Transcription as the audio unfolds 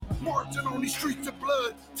Marching on these streets of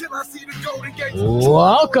blood till I see the Golden Gate.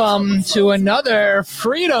 Welcome to another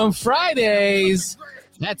Freedom Fridays.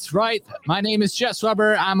 That's right. My name is Jess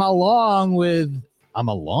Weber. I'm with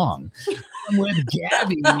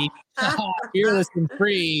Gabby. Fearless and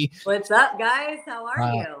free. What's up, guys? How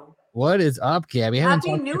are you? What is up, Gabby?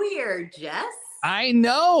 Happy New Year, Jess. I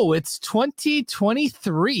know. It's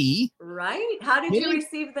 2023. Right? How did you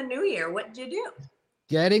receive the new year? What did you do?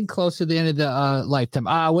 Getting close to the end of the lifetime.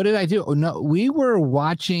 What did I do? Oh, no, we were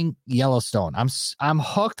watching Yellowstone. I'm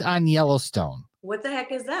hooked on Yellowstone. What the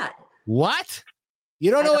heck is that? What?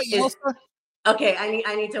 You don't know what Yellowstone? Okay,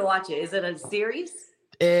 I need to watch it. Is it a series?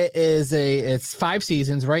 It's 5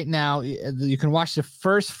 seasons right now. You can watch the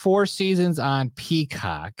first 4 seasons on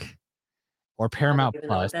Peacock or Paramount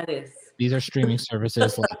Plus. That is. These are streaming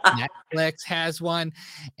services. Like Netflix has one,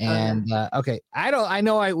 and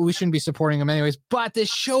we shouldn't be supporting them anyways, but this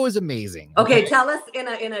show is amazing. Okay, tell us in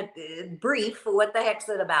a brief what the heck's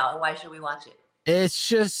it about and why should we watch it? It's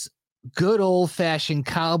just good old fashioned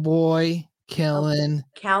cowboy killing.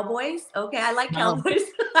 Cowboys? Okay, I like cowboys.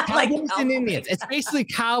 Cowboys and Indians. It's basically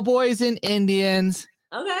cowboys and Indians.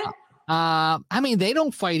 Okay. They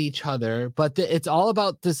don't fight each other, but it's all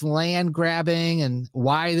about this land grabbing and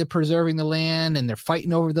why they're preserving the land, and they're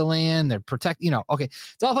fighting over the land. They're protecting, okay.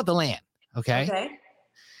 It's all about the land. Okay.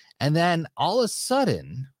 And then all of a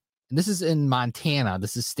sudden, and this is in Montana.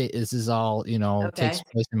 This is all, takes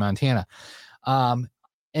place in Montana. And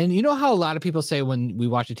you know how a lot of people say when we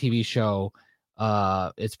watch a TV show,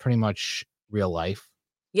 it's pretty much real life.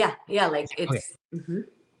 Yeah. Like it's. Okay. Mm-hmm.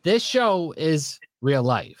 This show is real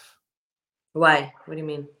life. Why? What do you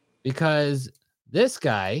mean? Because this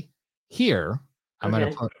guy here, I'm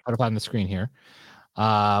going to put up on the screen here.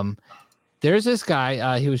 There's this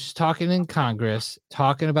guy. He was talking in Congress,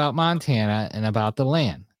 talking about Montana and about the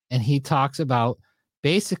land. And he talks about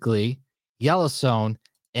basically Yellowstone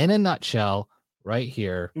in a nutshell right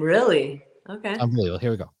here. Really? Okay. Unbelievable.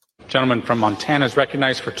 Here we go. Gentleman from Montana is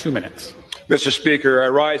recognized for 2 minutes. Mr. Speaker, I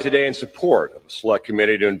rise today in support of a select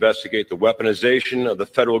committee to investigate the weaponization of the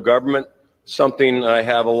federal government, something I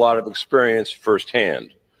have a lot of experience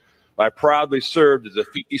firsthand. I proudly served as the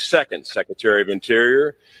 52nd Secretary of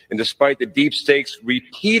Interior, and despite the deep state's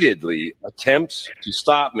repeatedly attempts to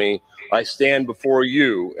stop me, I stand before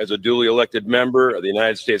you as a duly elected member of the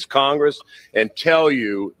United States Congress and tell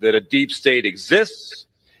you that a deep state exists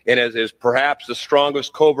and is perhaps the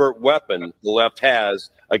strongest covert weapon the left has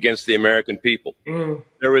against the American people.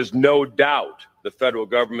 There is no doubt the federal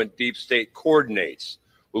government deep state coordinates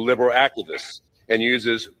with liberal activists and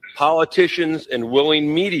uses politicians and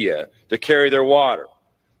willing media to carry their water.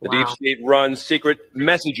 The deep state runs secret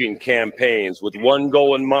messaging campaigns with one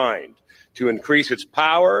goal in mind: to increase its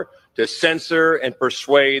power to censor and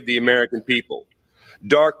persuade the American people.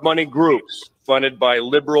 Dark money groups funded by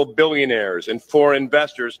liberal billionaires and foreign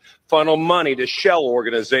investors funnel money to shell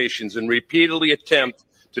organizations and repeatedly attempt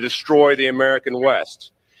to destroy the American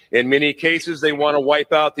West. In many cases, they want to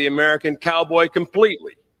wipe out the American cowboy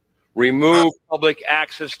completely, remove public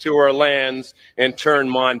access to our lands, and turn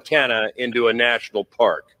Montana into a national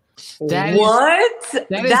park.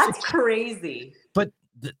 That's crazy. But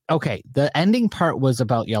the ending part was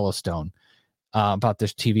about Yellowstone, about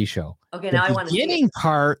this TV show. Okay, now I want to see it. The beginning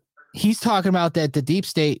part, he's talking about that the deep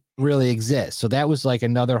state really exists. So that was like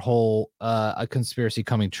another whole a conspiracy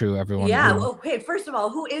coming true. Everyone. Yeah. Okay. First of all,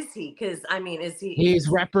 who is he? Because is he? He's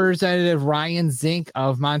Representative Ryan Zink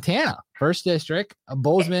of Montana, 1st District,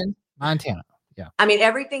 Bozeman, Montana. Yeah.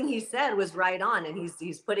 Everything he said was right on, and he's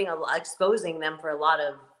exposing them for a lot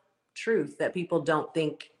of truth that people don't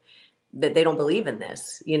think, that they don't believe in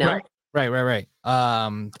this. Right.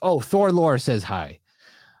 Thor Lore says hi.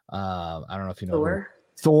 I don't know if you know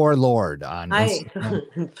Thor Lord on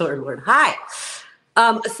Thor Lord. Hi.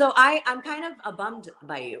 So I'm kind of bummed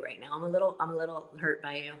by you right now. I'm a little hurt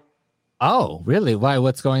by you. Oh, really? Why?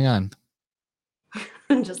 What's going on?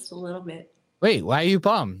 Just a little bit. Wait, why are you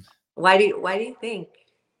bummed? Why do you think?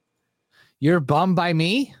 You're bummed by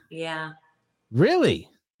me? Yeah. Really?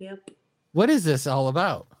 Yep. What is this all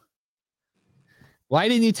about? Why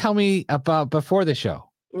didn't you tell me about before the show?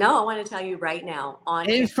 No, I want to tell you right now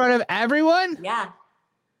in front of everyone? Yeah.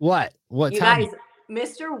 What? You guys,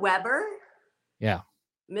 Mr. Weber? Yeah.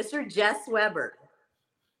 Mr. Jess Weber,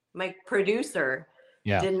 my producer,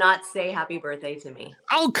 did not say happy birthday to me.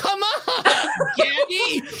 Oh, come on,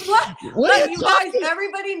 Gabby. What you guys,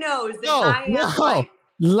 everybody knows that I am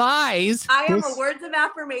lies. I am a words of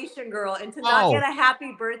affirmation girl, and to not get a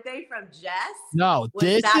happy birthday from Jess. No,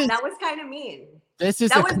 that was kind of mean. That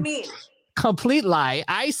was mean. Complete lie.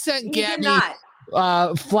 I sent Gabby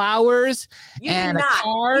flowers You and did a not.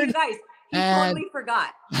 card. You guys, he and- totally forgot.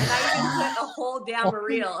 And I even sent a whole damn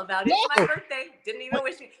reel about it's my No. birthday. Didn't even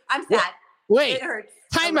wish me. I'm sad. Wait, It hurts.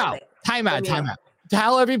 time a out. little bit. Time out. Leave me Time alone. out.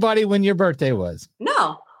 Tell everybody when your birthday was.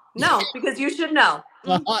 No, because you should know.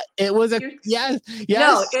 It was a You- yes.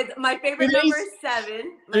 No, it's my favorite Three number days. is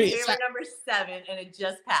 7. My Three- favorite number is 7, and it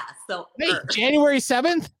just passed. So, Wait, January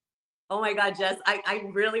 7th? oh my God, Jess, I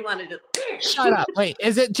really wanted to. Shut up. Wait,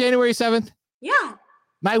 is it January 7th? Yeah,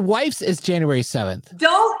 My wife's is January 7th.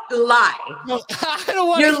 don't lie. No, I don't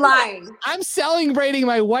want You're lying. I'm celebrating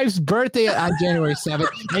my wife's birthday on January 7th.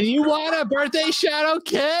 And you want a birthday shadow?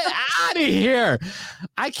 Get out of here.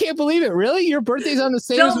 I can't believe it. Really? Your birthday's on the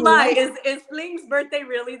same as Don't my lie. wife? Is Fling's birthday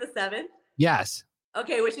really the 7th? Yes.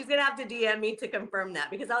 Okay, well, she's gonna have to DM me to confirm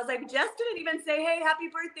that because I was like, Jess didn't even say, "Hey, happy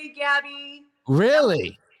birthday, Gabby."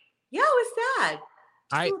 Really? Yeah, it was sad.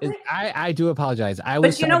 I do apologize.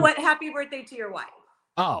 But you know what? Happy birthday to your wife.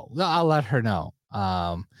 Oh, no, I'll let her know.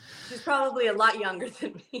 She's probably a lot younger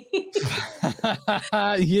than me.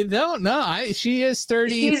 You don't know. She is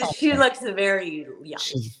 30. She looks very young.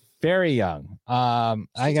 She's very young. I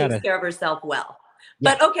She gotta takes care of herself well.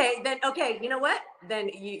 Yeah. But okay, you know what? Then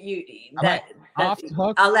Am I off the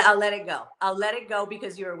hook? I'll let it go. I'll let it go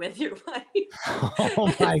because you were with your wife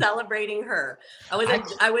Oh my celebrating her.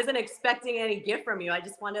 I wasn't expecting any gift from you. I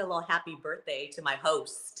just wanted a little happy birthday to my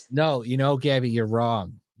host. No, Gabby, you're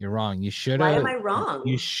wrong. You're wrong. You should Why have. am I wrong?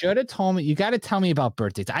 You should have told me. You got to tell me about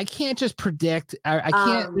birthdays. I can't just predict. I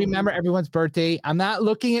can't remember everyone's birthday. I'm not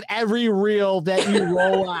looking at every reel that you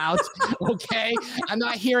roll out. Okay. I'm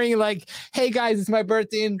not hearing like, hey guys, it's my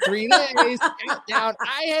birthday in 3 days. Countdown.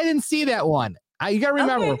 I didn't see that one. You got to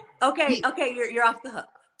remember. Okay. You're off the hook.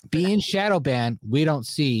 Being shadow banned, we don't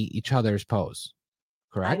see each other's pose.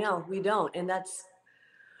 Correct? I know we don't, and that's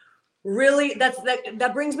really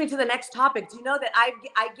that brings me to the next topic. Do you know that I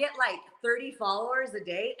get like 30 followers a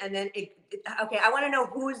day, and then okay, I want to know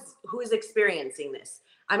who's experiencing this.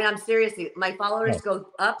 I mean, I'm seriously, my followers go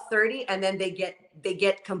up 30, and then they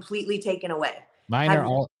get completely taken away. Mine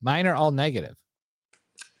are all negative.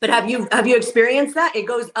 But have you experienced that? It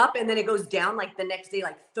goes up and then it goes down like the next day,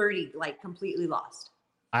 like 30, like completely lost.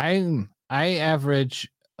 I average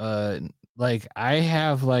like I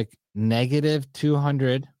have like negative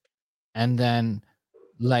 200 and then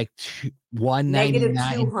like 199.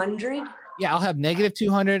 Negative 200? Yeah, I'll have negative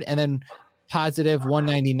 200 and then positive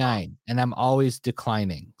 199, and I'm always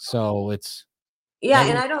declining. So it's yeah,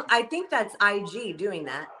 and I think that's IG doing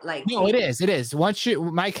that. Like no, it is. Once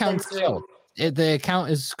my account's killed. The account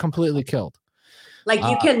is completely killed. Like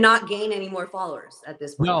you cannot gain any more followers at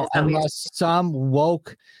this point. No, unless some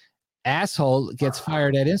woke asshole gets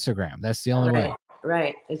fired at Instagram. That's the only way.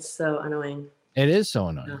 Right. It's so annoying. It is so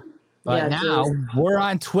annoying. But now we're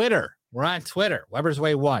on Twitter. We're on Twitter. Weber's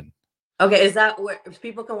Way 1. Okay, is that where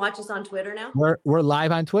people can watch us on Twitter now? We're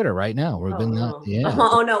live on Twitter right now. We've been yeah.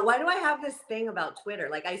 Oh no, why do I have this thing about Twitter?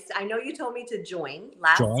 Like I know you told me to join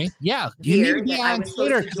last. Yeah, you need to be on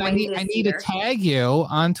Twitter because I need to tag you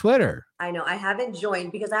on Twitter. I know I haven't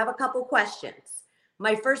joined because I have a couple questions.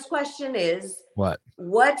 My first question is what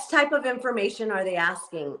type of information are they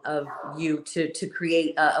asking of you to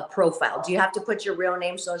create a profile? Do you have to put your real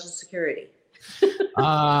name, social security?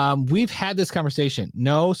 We've had this conversation.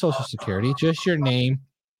 No social security, just your name,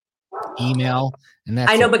 email, and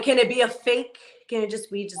that's I know, but can it be a fake? Can it just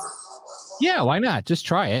yeah, why not? Just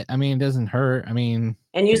try it. I mean, it doesn't hurt. I mean,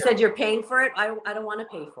 and you said you're paying for it. I don't want to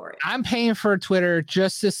pay for it. I'm paying for Twitter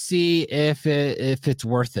just to see if it's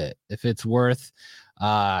worth it. If it's worth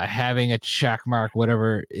having a check mark,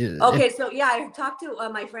 whatever. Okay, so yeah, I talked to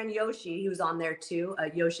my friend Yoshi. He was on there too.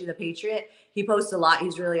 Yoshi the Patriot. He posts a lot.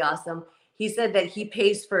 He's really awesome. He said that he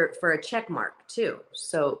pays for a check mark too.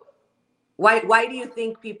 So why do you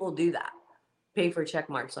think people do that? Pay for check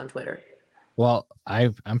marks on Twitter? Well,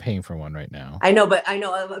 I'm paying for one right now. I know, but I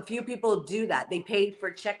know a few people do that. They pay for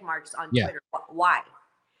check marks on Twitter. Why?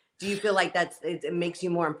 Do you feel like it makes you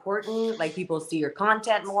more important? Like people see your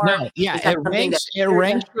content more? No, yeah, it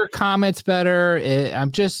ranks your comments better.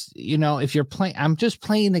 I'm just, if you're playing, I'm just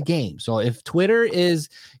playing the game. So if Twitter is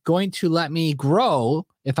going to let me grow,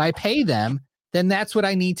 if I pay them, then that's what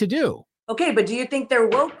I need to do. Okay, but do you think they're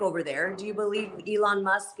woke over there? Do you believe Elon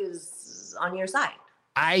Musk is on your side?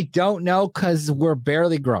 I don't know because we're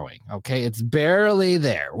barely growing. Okay, it's barely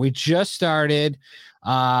there. We just started.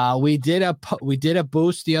 We did a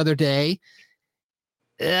boost the other day.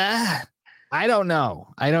 I don't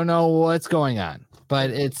know. I don't know what's going on,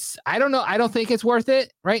 but I don't know. I don't think it's worth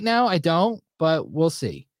it right now. I don't, but we'll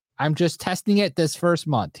see. I'm just testing it this first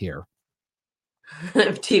month here.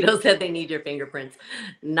 Tito said they need your fingerprints.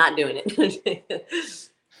 Not doing it.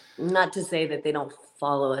 Not to say that they don't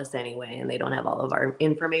follow us anyway, and they don't have all of our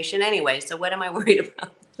information anyway. So what am I worried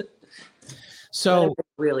about? So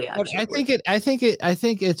really, I think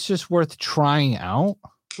it's just worth trying out.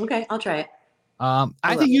 Okay, I'll try it.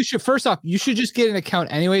 I think you should, first off, you should just get an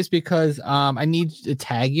account anyways, because I need to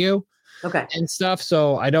tag you and stuff.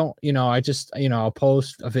 So I don't, I'll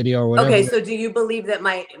post a video or whatever. Okay, so do you believe that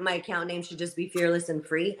my account name should just be Fearless and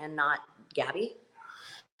Free and not Gabby?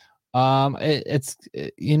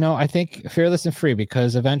 I think Fearless and Free,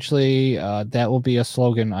 because eventually that will be a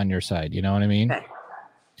slogan on your side. You know what I mean? Okay.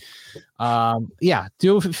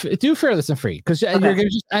 Do Fearless and Free, because you're gonna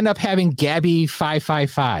just end up having Gabby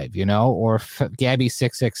 555, or Gabby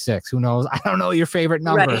 666. Who knows? I don't know your favorite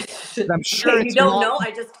number. Right. I'm sure you don't know.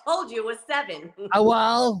 I just told you it was 7.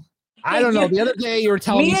 Well, I don't know. The other day you were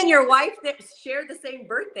telling me and your wife that share the same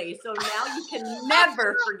birthday, so now you can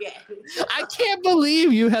never forget. I can't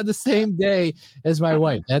believe you had the same day as my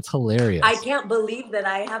wife. That's hilarious. I can't believe that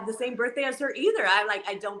I have the same birthday as her either.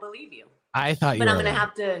 I don't believe you. I thought you were. But I'm gonna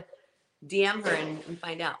have to DM her and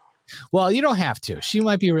find out. Well, you don't have to. She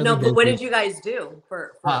might be really No, but busy. what did you guys do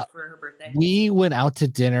for her birthday? We went out to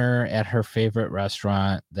dinner at her favorite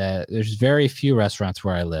restaurant. There's very few restaurants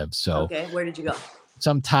where I live. So where did you go?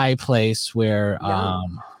 Some Thai place where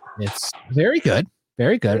it's very good,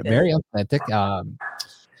 very authentic.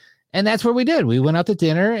 And that's what we did. We went out to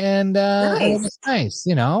dinner, and it was nice,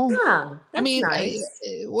 Yeah, I mean, nice.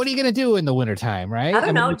 What are you gonna do in the wintertime, right? I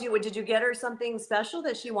don't know. Did you get her something special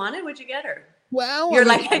that she wanted? What'd you get her? Well,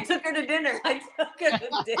 I took her to dinner.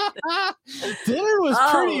 Dinner was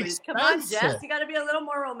pretty expensive. Come on, Jess. You got to be a little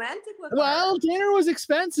more romantic with her. Well, dinner was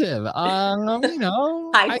expensive.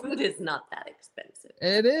 Thai food is not that expensive.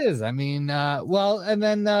 It is. I mean, and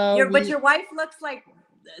then but your wife looks like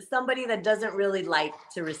somebody that doesn't really like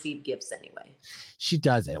to receive gifts anyway. She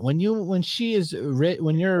doesn't. When she is rich,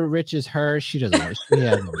 when you're rich as her, she doesn't. She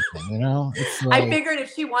has everything. It's I figured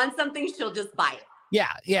if she wants something, she'll just buy it.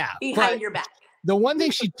 Yeah. Behind your back. The one thing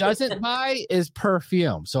she doesn't buy is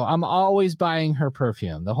perfume. So I'm always buying her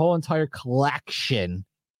perfume. The whole entire collection,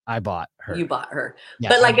 I bought her. You bought her. Yeah,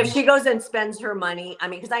 but if she goes and spends her money,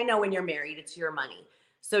 because I know when you're married, it's your money.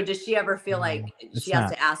 So does she ever feel like she has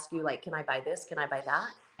to ask you, can I buy this? Can I buy that?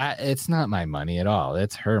 It's not my money at all.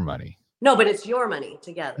 It's her money. No, but it's your money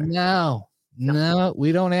together. No,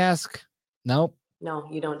 we don't ask. Nope. No,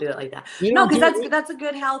 you don't do it like that. No, because that's a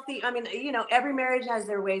good, healthy. Every marriage has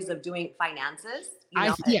their ways of doing finances.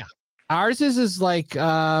 Ours is like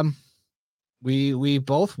we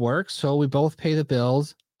both work, so we both pay the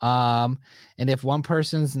bills. And if one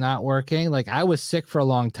person's not working, like I was sick for a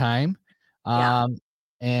long time,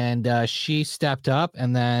 and she stepped up,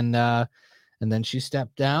 and then she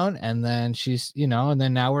stepped down, and then she's, and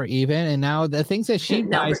then now we're even. And now the things that she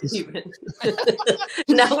buys,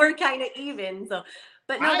 now we're kind of even. So,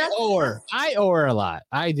 but no, I owe her a lot.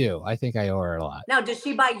 I do. I think I owe her a lot. Now, does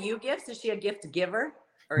she buy you gifts? Is she a gift giver?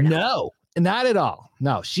 Or no, not at all.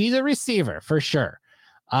 No, she's a receiver for sure.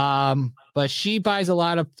 But she buys a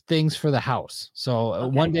lot of things for the house. So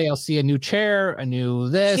one day I'll see a new chair, a new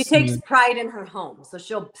this. She takes pride in her home, so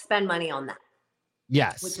she'll spend money on that.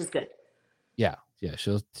 Yes, which is good. Yeah.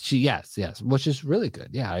 Yes, which is really good.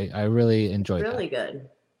 Yeah, I really enjoyed really that. Good.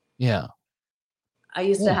 Yeah. I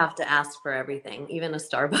used to have to ask for everything, even a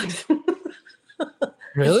Starbucks.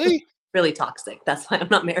 Really? Really toxic. That's why I'm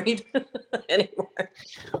not married anymore.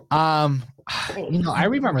 I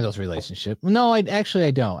remember those relationships. No, I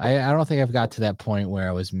don't. I don't think I've got to that point where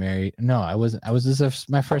I was married. No, I wasn't. This is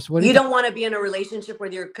my first. You don't want to be in a relationship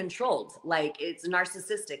where you're controlled. Like it's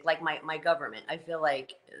narcissistic. Like my government. I feel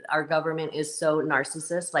like our government is so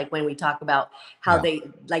narcissist. Like when we talk about how they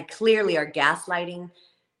clearly are gaslighting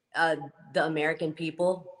the American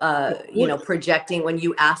people. Projecting when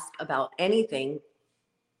you ask about anything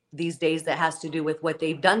these days that has to do with what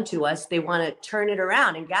they've done to us, they want to turn it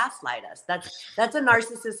around and gaslight us. That's a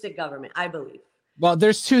narcissistic government, I believe. Well,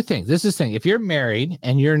 there's two things. This is the thing. If you're married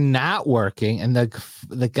and you're not working and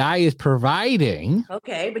the guy is providing.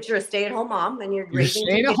 Okay, but you're a stay-at-home mom and you're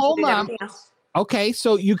stay-at-home mom. Okay,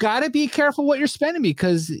 so you got to be careful what you're spending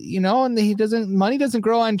because, and money doesn't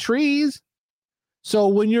grow on trees. So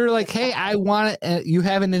when you're like, hey, I want it, you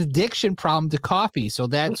have an addiction problem to coffee. So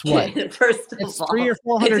that's what. First of all, $300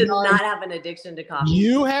 or $400. I did not have an addiction to coffee.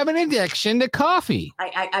 You have an addiction to coffee.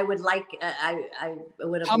 I would like. I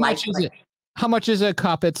would have. How much is it? How much is a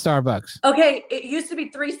cup at Starbucks? Okay, it used to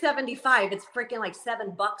be $3.75. It's freaking like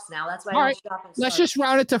 $7 now. That's why I don't shop at Starbucks. Let's just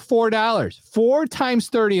round it to $4. 4 times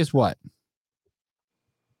 30 is what?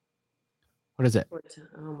 What is it?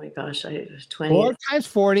 Oh my gosh, 20. 4 times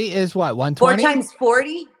 40 is what? 4 120? times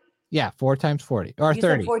 40? Yeah, 4 times 40 or You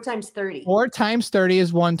 30. said 4 times 30. 4 times 30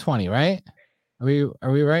 is 120, right? Are we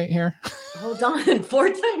right here? Hold on. 4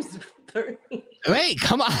 times 30. Wait,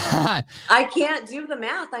 come on. I can't do the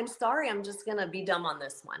math. I'm sorry. I'm just gonna be dumb on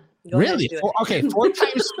this one. Go Really? ahead, do it. Okay, 4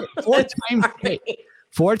 times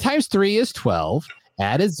 4 times 3 is 12.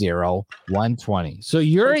 Add a 0, 120. So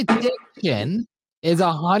your addiction is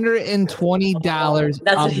 $120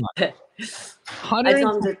 That's a what he month. said. I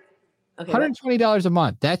told him to, okay, what? $120 a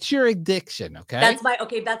month. That's your addiction, okay? That's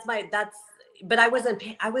but I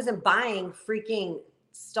wasn't buying freaking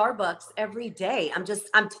Starbucks every day. I'm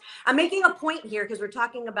making a point here because we're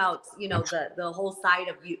talking about, the whole side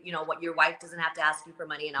of what your wife doesn't have to ask you for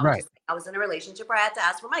money. And I was in a relationship where I had to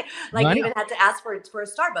ask for money. Like I even had to ask for a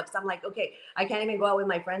Starbucks. I'm like, okay, I can't even go out with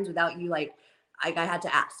my friends without you. Like I had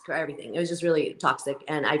to ask for everything. It was just really toxic.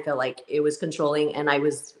 And I feel like it was controlling. And I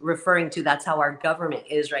was referring to, that's how our government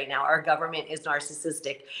is right now. Our government is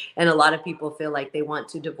narcissistic. And a lot of people feel like they want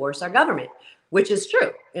to divorce our government, which is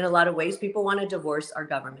true. In a lot of ways, people want to divorce our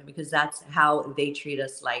government because that's how they treat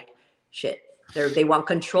us like shit. They want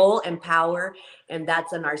control and power. And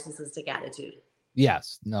that's a narcissistic attitude.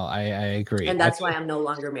 Yes. No, I agree. And that's why I'm no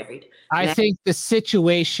longer married. I think the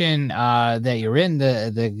situation that you're in,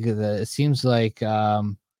 it seems like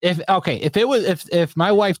if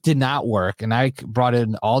my wife did not work and I brought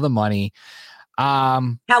in all the money,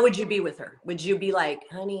 how would you be with her? Would you be like,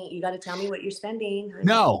 honey, you got to tell me what you're spending? Honey?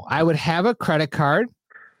 No, I would have a credit card.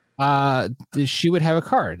 She would have a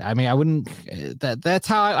card. I mean, I wouldn't. That's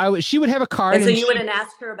how I would. She would have a card. And so you wouldn't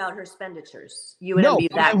ask her about her expenditures. You wouldn't be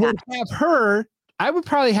that. I would have her. I would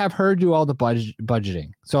probably have her do all the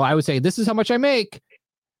budgeting. So I would say, this is how much I make.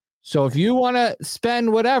 So if you want to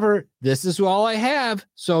spend whatever, this is all I have.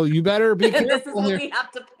 So you better be careful. This is what we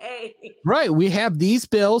have to pay. Right. We have these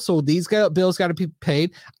bills. So these bills got to be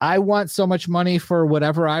paid. I want so much money for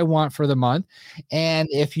whatever I want for the month. And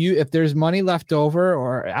if there's money left over,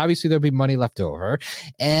 or obviously there'll be money left over,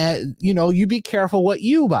 and you be careful what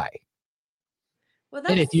you buy. Well,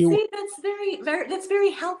 that's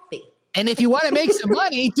very healthy. And if you want to make some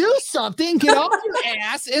money, do something, get off your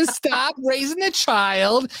ass and stop raising a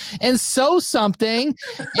child and sew something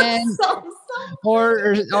and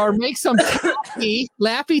or make some Laffy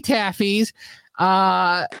Taffies.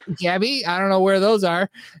 Gabby, I don't know where those are.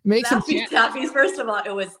 Make Laffy Taffies. First of all,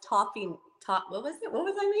 it was topping. What was it? What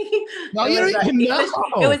was I making? No, you don't even know.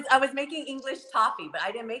 I was making English toffee, but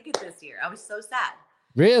I didn't make it this year. I was so sad.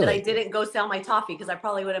 Really? That I didn't go sell my toffee because I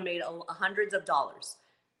probably would have made hundreds of dollars.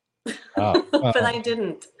 But I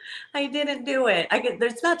didn't do it.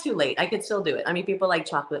 It's not too late. I could still do it. I mean, people like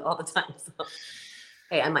chocolate all the time. So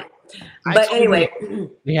hey, I might. But anyway,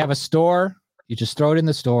 we have a store. You just throw it in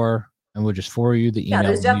the store and we'll just forward you the email. Yeah,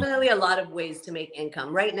 there's definitely a lot of ways to make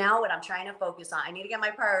income. Right now, what I'm trying to focus on, I need to get my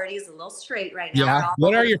priorities a little straight right now. Yeah.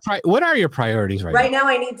 What are your priorities right now? Right now,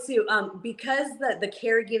 I need to because the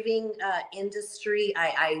caregiving industry,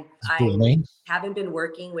 I haven't been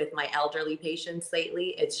working with my elderly patients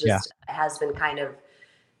lately. It's just has been kind of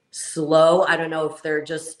slow. I don't know if they're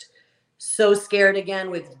just so scared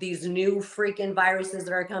again with these new freaking viruses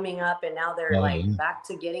that are coming up, and now they're back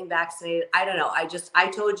to getting vaccinated. I don't know. I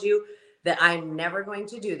told you that I'm never going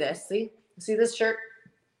to do this. See this shirt?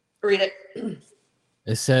 Read it.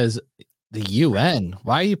 It says the UN.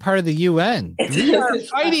 Why are you part of the UN? We are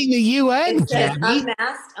fighting the UN. It says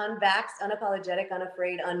unmasked, unvaxxed, unapologetic,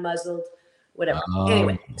 unafraid, unmuzzled, whatever.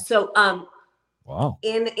 Anyway, so wow.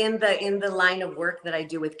 In the line of work that I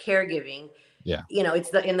do with caregiving,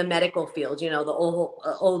 it's in the medical field. The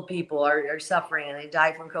old people are suffering and they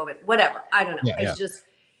die from COVID. Whatever. I don't know.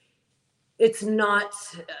 It's not,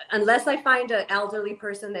 unless I find an elderly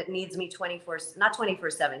person that needs me not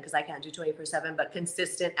 24/7, because I can't do 24/7, but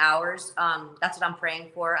consistent hours. That's what I'm praying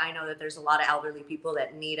for. I know that there's a lot of elderly people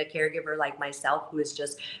that need a caregiver like myself, who is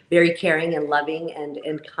just very caring and loving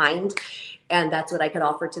and kind. And that's what I could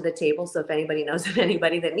offer to the table. So if anybody knows of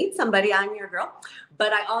anybody that needs somebody, I'm your girl.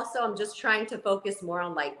 But I'm just trying to focus more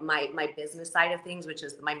on like my business side of things, which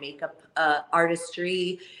is my makeup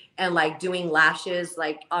artistry and like doing lashes.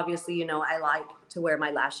 Like obviously, I like to wear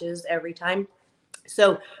my lashes every time.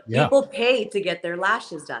 So people pay to get their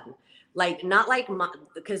lashes done. Like not like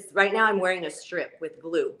because right now I'm wearing a strip with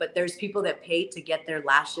glue, but there's people that pay to get their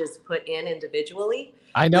lashes put in individually.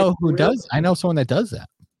 I know who does. I know someone that does that.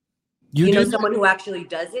 You know someone who actually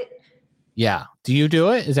does it? Yeah. Do you do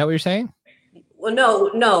it? Is that what you're saying?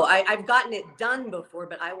 Well, no. I've gotten it done before,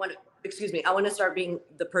 but I want to start being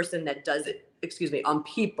the person that does it, on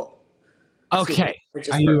people. Okay. which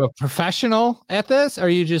is Are you a professional at this? Or are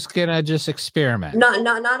you just gonna just experiment? I'm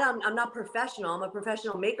not professional. I'm a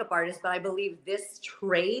professional makeup artist, but I believe this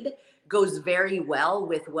trade goes very well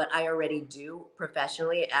with what I already do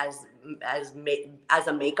professionally as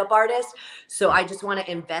a makeup artist. So I just want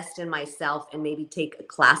to invest in myself and maybe take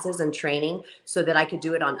classes and training so that I could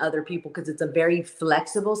do it on other people, because it's a very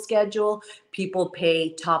flexible schedule. People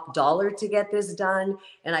pay top dollar to get this done,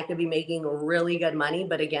 and I could be making really good money.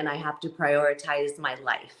 But again, I have to prioritize my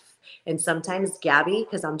life. And sometimes Gabby,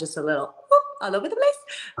 because I'm just a little all over the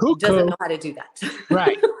place, doesn't know how to do that.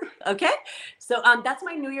 Right. Okay. So that's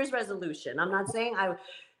my New Year's resolution. I'm not saying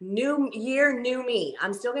new year, new me.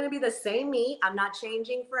 I'm still going to be the same me. I'm not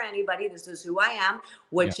changing for anybody. This is who I am.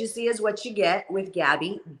 What you see is what you get with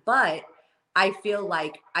Gabby. But I feel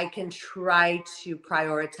like I can try to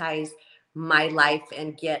prioritize my life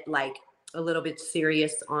and get like a little bit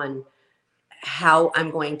serious on how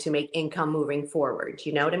I'm going to make income moving forward.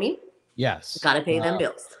 You know what I mean? Yes. Got to pay them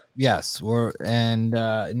bills. Yes.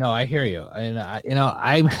 No, I hear you. And I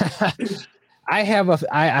have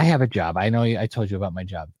a job. I know I told you about my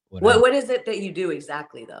job. What is it that you do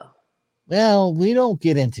exactly though? Well, we don't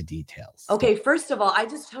get into details. Okay. First of all, I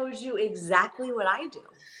just told you exactly what I do.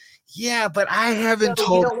 Yeah, but I haven't So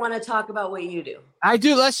told. You don't want to talk about what you do. I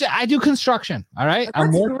do. I do construction. All right.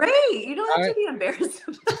 That's great. You don't have to be embarrassed.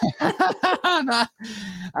 I'm not.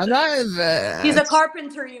 He's a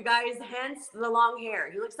carpenter, you guys. Hence the long hair.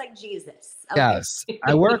 He looks like Jesus. Okay. Yes,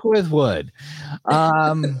 I work with wood.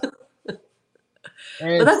 Well,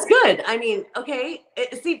 that's good. I mean, okay.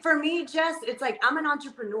 See, for me, Jess, it's like I'm an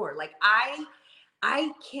entrepreneur. Like I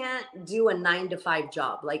can't do a 9-to-5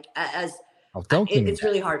 job. Like it's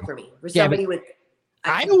really hard for me. For somebody with.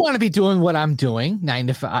 I don't want to be doing what I'm doing 9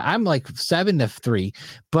 to 5. I'm like 7 to 3,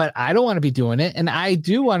 but I don't want to be doing it. And I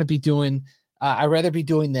do want to be doing. I'd rather be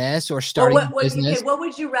doing this or starting a business. Okay, what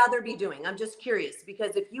would you rather be doing? I'm just curious,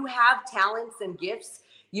 because if you have talents and gifts,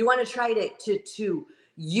 you want to try to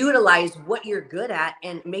utilize what you're good at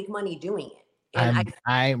and make money doing it. And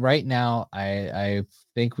I right now, I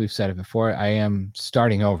think we've said it before. I am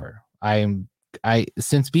starting over.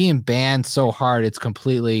 Since being banned so hard, it's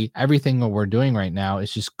completely everything that we're doing right now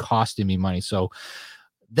is just costing me money. So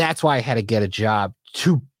that's why I had to get a job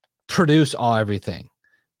to produce everything.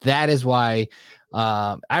 That is why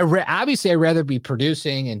obviously I'd rather be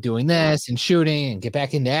producing and doing this and shooting and get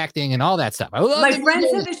back into acting and all that stuff. My friend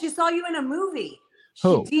said that she saw you in a movie.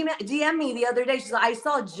 Who? She DM'd me the other day. She said, I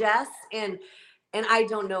saw Jess and I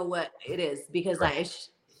don't know what it is because of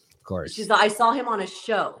course. She's I saw him on a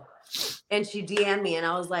show and she DM'd me and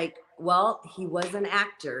I was like, well, he was an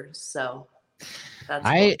actor. So that's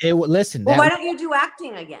listen. Well, why don't you do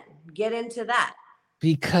acting again? Get into that.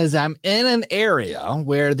 Because I'm in an area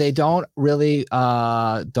where they don't really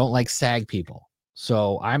don't like SAG people.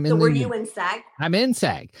 So I'm in. So were you in SAG? I'm in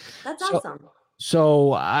SAG. That's awesome.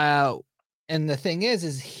 So and the thing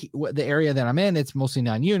is the area that I'm in, it's mostly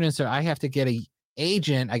non-union. So I have to get an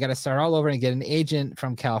agent. I got to start all over and get an agent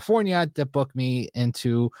from California to book me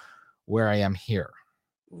into where I am here.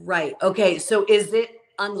 Right. Okay. So is it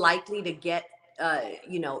unlikely to get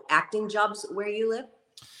acting jobs where you live?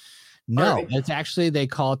 No, it's actually, they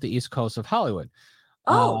call it the East Coast of Hollywood.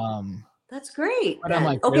 Oh, that's great. But I'm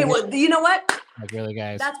like, okay, really? well, you know what? Like, really,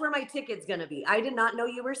 guys? That's where my ticket's going to be. I did not know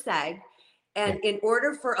you were SAG. And in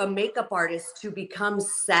order for a makeup artist to become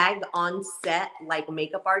SAG on set, like a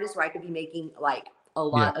makeup artist, where I could be making like a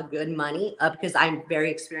lot of good money, because I'm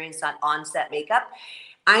very experienced on set makeup,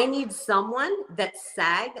 I need someone that's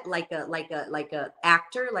SAG, like a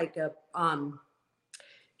actor, like a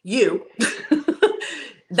you.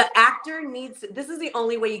 The actor needs, this is the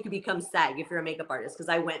only way you can become SAG if you're a makeup artist, because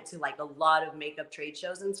I went to like a lot of makeup trade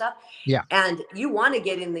shows and stuff. Yeah. And you want to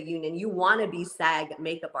get in the union. You want to be SAG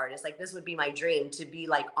makeup artist. Like this would be my dream, to be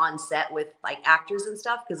like on set with like actors and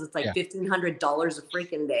stuff, because it's like $1,500 a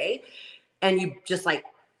freaking day. And you just like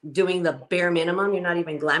doing the bare minimum. You're not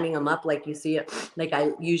even glamming them up like you see it, like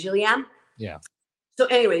I usually am. Yeah. So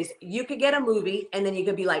anyways, you could get a movie and then you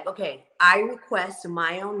could be like, okay, I request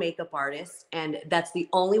my own makeup artist and that's the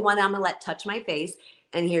only one I'm gonna let touch my face.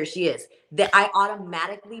 And here she is. That I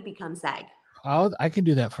automatically become SAG. I can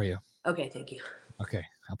do that for you. Okay, thank you. Okay,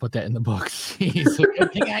 I'll put that in the books.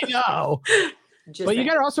 Good thing I know. But you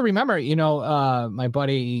got to also remember, my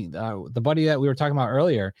buddy, the buddy that we were talking about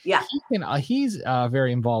earlier. Yeah. He's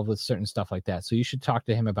very involved with certain stuff like that. So you should talk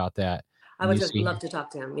to him about that. I would just love to talk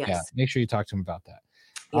to him. Yes. Yeah, make sure you talk to him about that.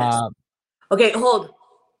 Yes. Okay, hold.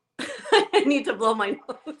 I need to blow my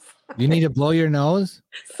nose. You need to blow your nose?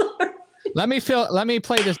 Sorry. Let me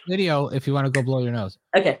play this video if you want to go blow your nose.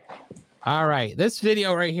 Okay. All right. This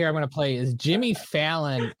video right here I'm going to play is Jimmy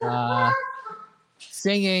Fallon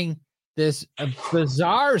singing this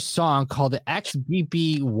bizarre song called the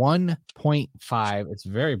XBB 1.5. It's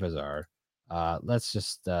very bizarre. Let's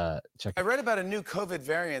just check. I read about a new COVID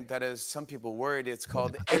variant that has some people worried. It's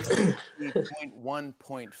called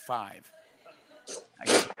XBB.1.5. I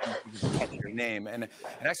guess you can catch your name. And it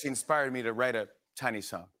actually inspired me to write a tiny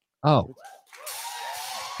song. Oh,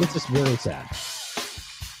 this is really sad.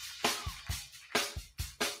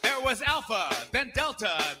 There was Alpha, then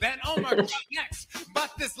Delta, then Omicron next.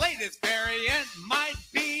 But this latest variant might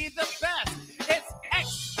be the best. It's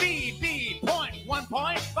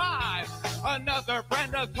XBB.1.5. Another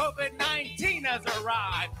brand of COVID-19 has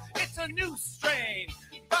arrived. It's a new strain,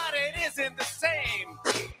 but it isn't the same.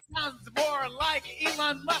 Sounds more like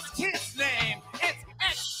Elon Musk's kid's name. It's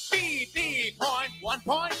XBB.1.5,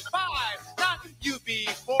 not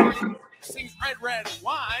UB40. Sings red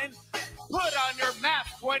wine. Put on your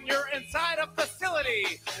mask when you're inside a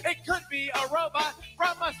facility. It could be a robot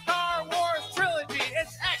from a Star Wars trilogy.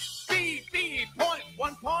 It's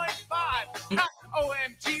XBB.1.5, not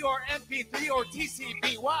OMG or MP3 or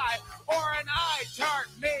TCBY or an eye chart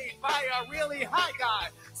made by a really high guy.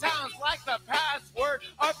 Sounds like the password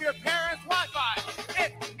of your parents' Wi-Fi.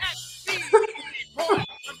 It's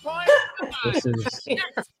XBB.1.5. This is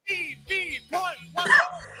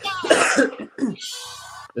XBB.1.5.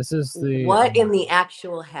 this is the What in the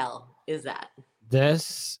actual hell is that?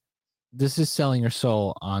 this is selling your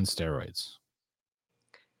soul on steroids.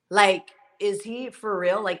 Like, is he for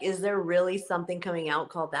real? Like, is there really something coming out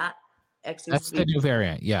called that? That's the new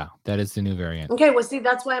variant. Yeah, that is the new variant. Okay, well, see,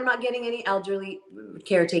 that's why I'm not getting any elderly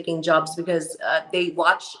caretaking jobs because they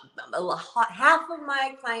watch half of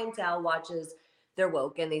my clientele watches. They're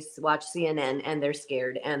woke and they watch CNN and they're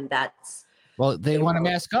scared, and that's Well, they want to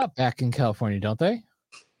mask up back in California, don't they?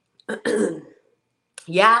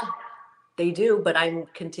 yeah, they do. But I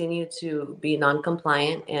continue to be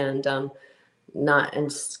non-compliant and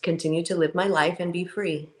continue to live my life and be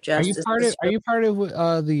free. Are you part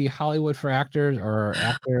of the Hollywood for Actors or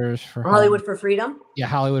Actors for Hollywood for Freedom? Yeah,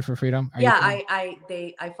 Hollywood for Freedom. Yeah,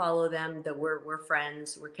 I follow them. That we're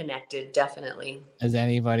friends. We're connected, definitely. Is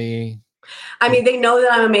anybody? I mean, they know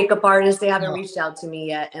that I'm a makeup artist. They haven't reached out to me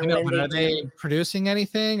yet. And when are they producing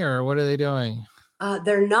anything or what are they doing?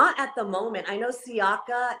 They're not at the moment. I know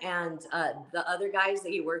Siaka and the other guys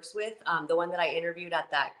that he works with. The one that I interviewed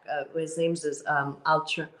at that, his name's is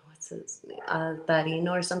Ultra. What's his name?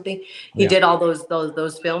 Tarino or something. He did all those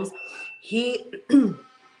films. He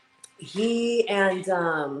and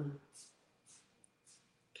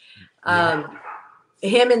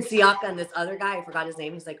him and Siaka and this other guy, I forgot his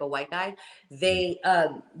name. He's like a white guy. They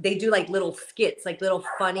do like little skits, like little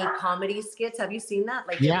funny comedy skits. Have you seen that?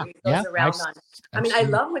 Like it goes around I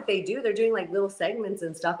love what they do. They're doing like little segments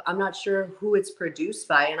and stuff. I'm not sure who it's produced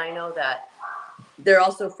by, and I know that they're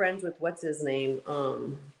also friends with what's his name,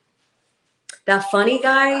 that funny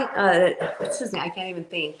guy. What's his name? I can't even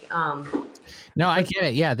think. No, I get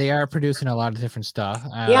it. Yeah, they are producing a lot of different stuff.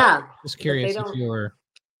 Just curious if you were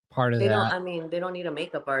part of that. I mean, they don't need a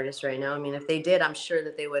makeup artist right now. I mean, if they did, I'm sure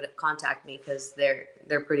that they would contact me because they're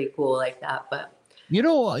pretty cool like that. But you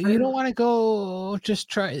don't want to go just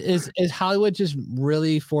try. Is Hollywood just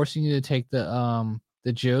really forcing you to take the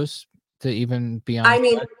juice to even be on? I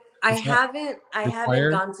mean, I haven't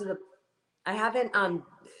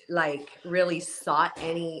like really sought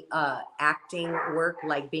any acting work,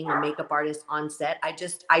 like being a makeup artist on set. I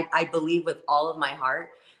believe with all of my heart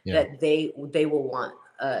that they will want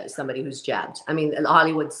somebody who's jabbed. I mean,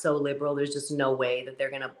 Hollywood's so liberal. There's just no way that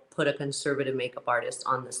they're going to put a conservative makeup artist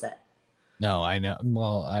on the set. No, I know.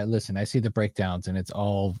 Well, I see the breakdowns and it's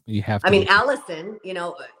all you have to. I mean, Allison,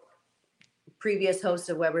 previous host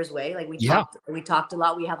of Weber's Way, like we talked a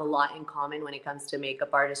lot. We have a lot in common when it comes to makeup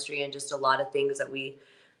artistry and just a lot of things that we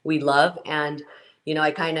love. And,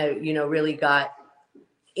 I kind of, really got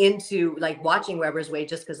into like watching Weber's Way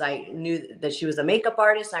just because I knew that she was a makeup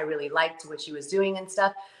artist. I really liked what she was doing and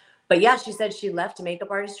stuff. But yeah, she said she left makeup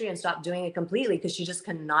artistry and stopped doing it completely because she just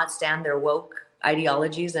cannot stand their woke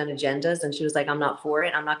ideologies and agendas. And she was like, I'm not for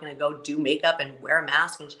it. I'm not going to go do makeup and wear a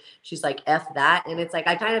mask. And she's like, F that. And it's like,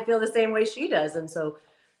 I kind of feel the same way she does. And so,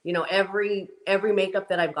 every makeup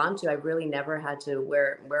that I've gone to, I've really never had to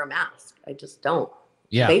wear a mask. I just don't.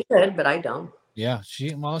 Yeah. They should, but I don't. Yeah,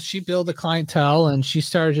 she built a clientele and she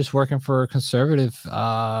started just working for conservative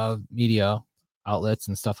media outlets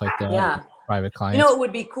and stuff like that. Yeah. Private clients. What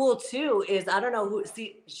would be cool too is I don't know who.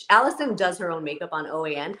 See, Allison does her own makeup on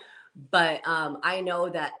OAN, but I know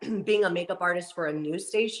that being a makeup artist for a news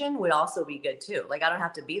station would also be good too. Like I don't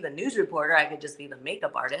have to be the news reporter. I could just be the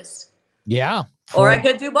makeup artist. Yeah. Or I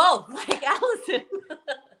could do both, like Allison.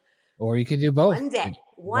 Or you could do both.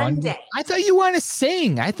 One day. I thought you want to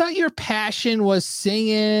sing. I thought your passion was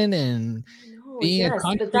singing and No, being a yes,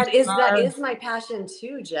 country but that star. is my passion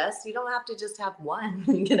too, Jess. You don't have to just have one.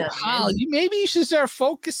 You know. Wow, maybe you should start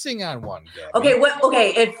focusing on one. Gabby.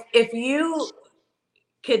 Okay, if you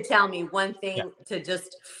could tell me one thing to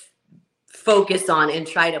just focus on and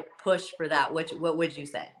try to push for that, what would you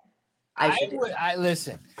say?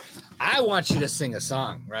 Listen. I want you to sing a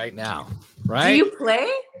song right now. Right? Do you play?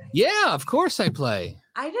 Yeah, of course I play.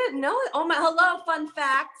 I didn't know it. Oh my! Hello, fun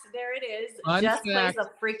fact. There it is. Fun Jess fact. plays a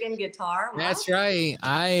freaking guitar. Wow. That's right.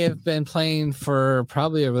 I have been playing for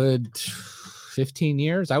probably a good 15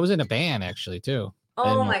 years. I was in a band actually too.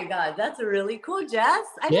 Oh my God, that's really cool, Jess.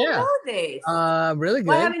 I didn't know this. Really good.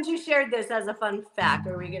 Why haven't you shared this as a fun fact?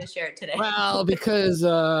 Or are we going to share it today? Well, because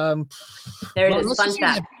there it is. Fun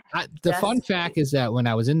fact. The fun fact is that when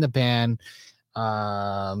I was in the band,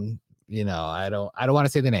 you know, I don't want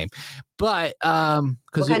to say the name, but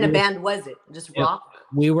what kind of band was it? Just rock?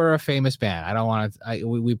 We were a famous band. I don't want to.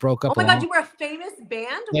 We broke up. Oh my God, you were a famous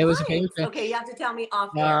band? It was a famous band. Okay, you have to tell me off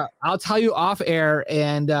air. I'll tell you off air.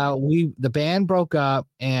 And the band broke up,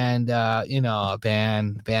 and you know,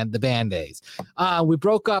 the band days. We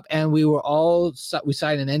broke up, and we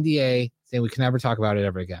signed an NDA saying we can never talk about it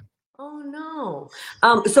ever again. Oh no.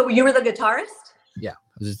 So you were the guitarist? Yeah,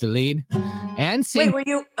 this is the lead. And sing. Wait, were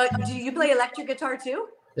you? Do you play electric guitar too?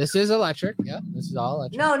 This is electric. Yeah, this is all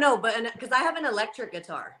electric. No, but because I have an electric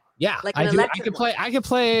guitar. Yeah, like I could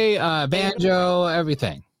play banjo,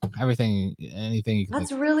 everything, anything you can.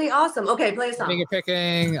 That's really awesome. Okay, play a song. Finger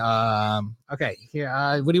picking. Okay, here.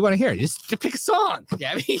 What do you want to hear? Just to pick a song,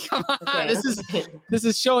 Gabby. Come on. Okay. This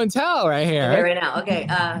is show and tell right here. Okay, right now. Okay.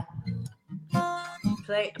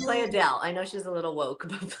 Play Adele. I know she's a little woke,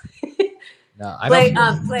 but no, play.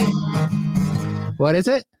 What is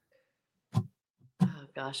it? Oh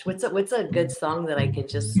gosh, what's a good song that I could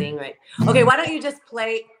just sing right? Okay, why don't you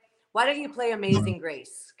play Amazing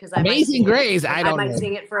Grace? Because Amazing Grace. I might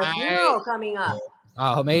sing it for a funeral coming up.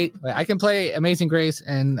 Oh, mate, I can play Amazing Grace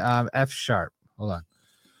and F sharp. Hold on.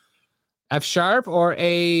 F sharp or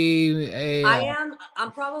a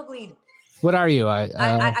I'm probably. What are you?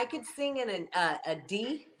 I could sing in a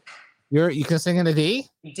D. You can sing in a D?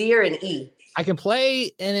 D or an E. I can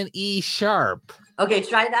play in an E sharp. Okay,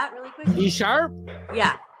 try that really quick. E sharp?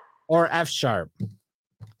 Yeah. Or F sharp.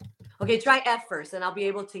 Okay, try F first, and I'll be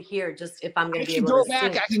able to hear just if I'm going to be able to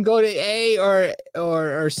sing. I can go to A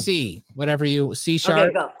or C, whatever you C sharp.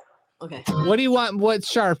 Okay, go. Okay. What do you want? What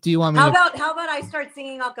sharp do you want me? How about I start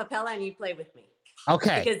singing a cappella and you play with me?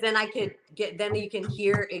 Okay. Because then then you can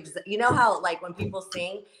hear. You know how like when people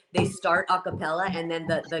sing, they start a cappella and then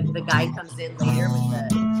the guy comes in later with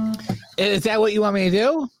the. Is that what you want me to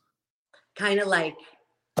do? Kind of like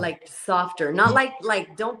softer, not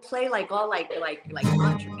like don't play like all like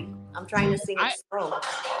country. I'm trying to sing it slow.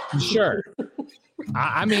 Sure.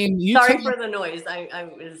 I mean, sorry for the noise.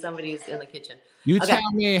 Somebody's in the kitchen. You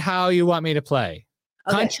tell me how you want me to play.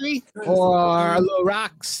 Okay. Country or a little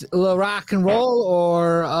rock and roll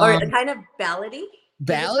or kind of ballady.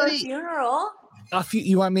 Ballady? Funeral.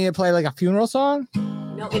 You want me to play like a funeral song?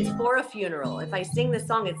 No, it's for a funeral. If I sing this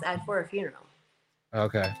song, it's for a funeral.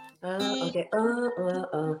 Okay. Okay.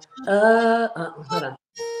 Hold on.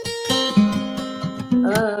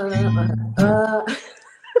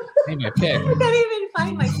 Maybe I pick. I can't even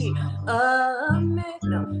find my key.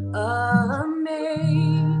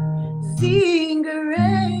 Amazing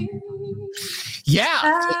Grace. Yeah.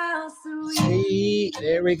 How sweet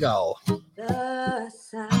there we go. the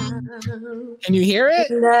sound. Can you hear it?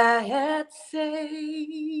 That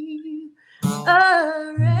saved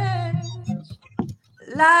a wretch.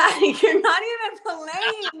 Like you're not even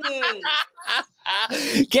playing.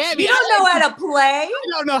 Gabby, you don't know how to play. I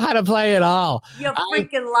don't know how to play at all. You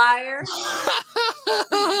freaking liar.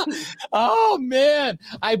 Oh man,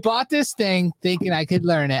 I bought this thing thinking I could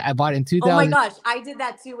learn it. I bought it in 2000. Oh my gosh, I did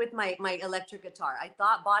that too with my electric guitar. I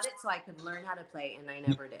bought it so I could learn how to play, and I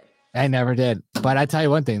never did. I never did. But I tell you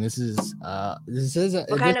one thing, this is what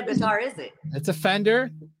kind of guitar is it? It's a Fender.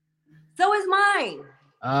 So is mine.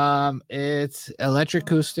 It's electric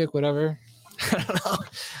acoustic, whatever. I don't know.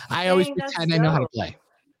 I always pretend I know how to play.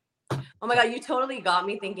 Oh my god, you totally got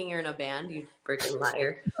me thinking you're in a band, you freaking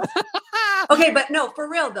liar. Okay, but no, for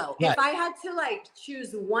real though, if I had to like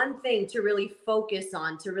choose one thing to really focus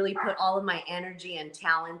on, to really put all of my energy and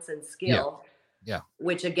talents and skill, yeah.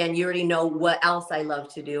 Which again, you already know what else I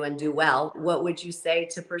love to do and do well. What would you say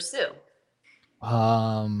to pursue?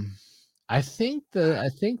 I think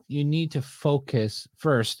you need to focus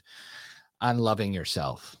first on loving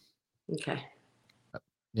yourself. Okay.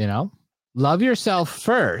 You know, love yourself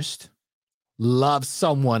first, love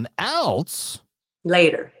someone else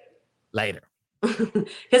Later. later.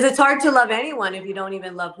 Because it's hard to love anyone if you don't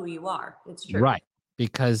even love who you are. It's true. Right.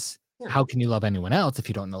 Because Yeah. how can you love anyone else if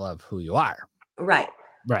you don't love who you are? Right.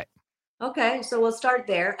 Right. Okay, so we'll start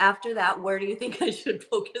there. After that, where do you think I should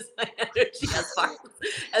focus my energy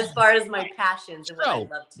as far as my passions and what I So,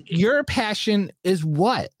 love to do? your passion is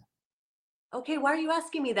what? Okay, why are you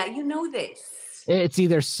asking me that? You know this. It's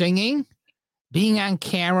either singing, being on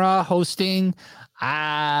camera, hosting,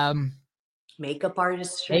 Makeup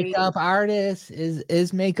artistry. makeup artist.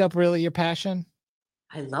 Is makeup really your passion?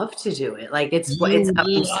 I love to do it. Like it's You I'm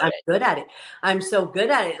love good at it. I'm so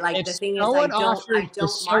good at it. Like If the thing is, I someone don't offered- if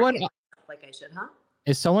someone- market like I should, huh?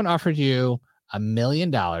 If someone offered you $1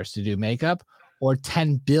 million to do makeup or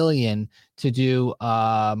 10 billion to do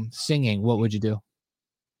singing, what would you do?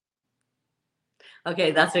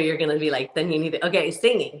 Okay, that's what you're gonna be like. Then you need to, okay,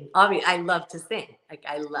 singing. Obviously, I love to sing. Like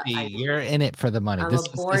I love. You're in it for the money.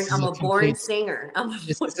 I'm a born singer.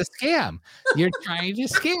 This is a scam. You're trying to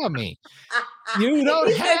scam me. You don't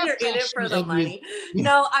You said have you're in it for passion the and you- money.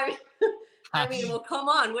 No, I mean, well, come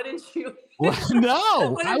on. Wouldn't you? Well, no, I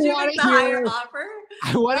Wouldn't you want make to the higher hear. offer?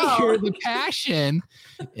 I want to No. hear the passion.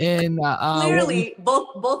 And Clearly,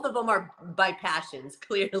 both of them are by passions.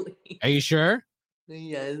 Clearly. are you sure?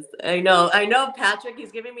 Yes, I know. I know, Patrick.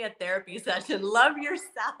 He's giving me a therapy session. Love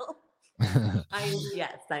yourself.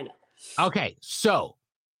 Yes, I know. Okay, so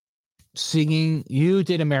singing. You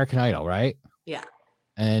did American Idol, right? Yeah.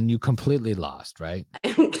 And you completely lost, right?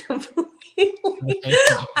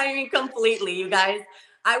 Completely, you guys.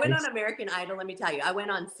 I went on American Idol. Let me tell you, I went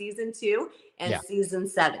on season 2 and season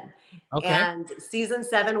 7. Okay. And season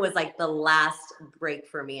 7 was like the last break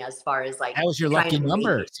for me as far as like That was your trying lucky to make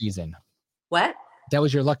number it. season. What? That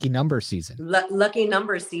was your lucky number season. Lucky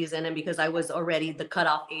number season, and because I was already the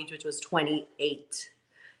cutoff age, which was 28,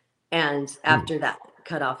 and after that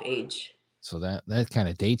cutoff age. So that kind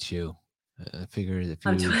of dates you. I figured if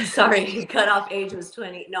I'm you sorry, cutoff age was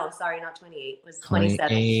 20. No, sorry, not 28. It was 27.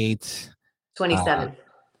 28, 27.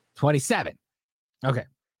 27. Okay.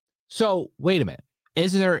 So wait a minute.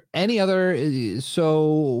 Is there any other? So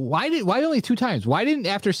why only 2 times? Why didn't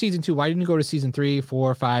after season 2? Why didn't you go to season 3,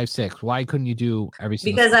 4, 5, 6? Why couldn't you do every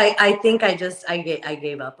single? Because I think I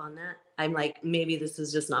gave up on that. I'm like, maybe this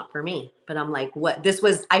is just not for me. But I'm like, what?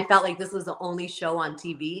 I felt like this was the only show on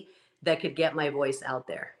TV that could get my voice out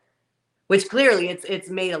there. Which clearly it's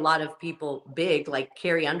made a lot of people big, like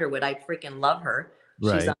Carrie Underwood. I freaking love her.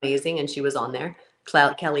 She's amazing, and she was on there.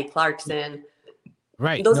 Kelly Clarkson.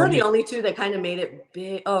 Right. Those are the only 2 that kind of made it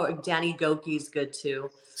big. Oh, Danny Goki's good too.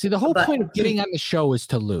 See, the whole point of getting on the show is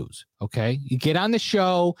to lose. Okay. You get on the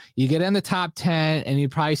show, you get in the top 10, and you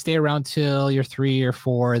probably stay around till you're 3 or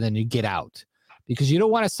 4, then you get out because you don't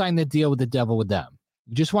want to sign the deal with the devil with them.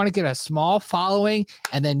 You just want to get a small following,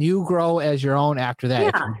 and then you grow as your own after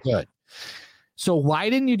that. If you're good. So why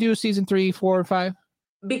didn't you do season 3, 4, or 5?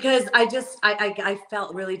 Because I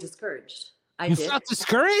felt really discouraged. You felt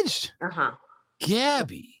discouraged? Uh-huh.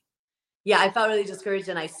 Gabby. Yeah, I felt really discouraged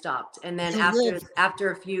and I stopped. And then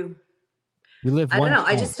after a few, we live. I don't know.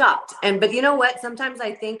 I just stopped. But you know what? Sometimes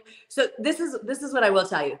I think so. This is what I will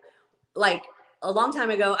tell you. Like a long time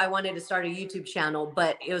ago, I wanted to start a YouTube channel,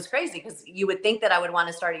 but it was crazy because you would think that I would want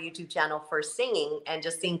to start a YouTube channel for singing and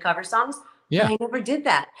just sing cover songs. Yeah, I never did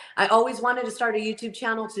that. I always wanted to start a YouTube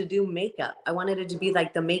channel to do makeup. I wanted it to be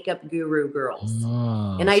like the makeup guru girls.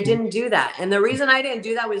 And I didn't do that. And the reason I didn't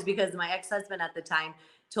do that was because my ex-husband at the time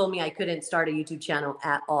told me I couldn't start a YouTube channel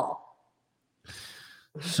at all.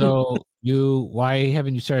 So why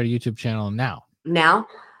haven't you started a YouTube channel now?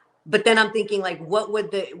 But then I'm thinking like, what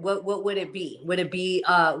would it be? Would it be,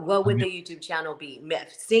 what would the YouTube channel be?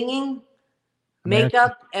 Singing?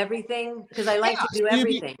 Makeup, everything, because I like to do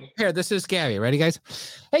everything. Here, this is Gabby. Ready, guys?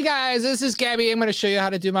 Hey, guys, this is Gabby. I'm going to show you how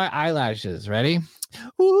to do my eyelashes. Ready?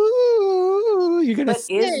 Ooh, you're going to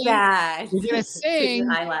sing. What is that? You're going to sing.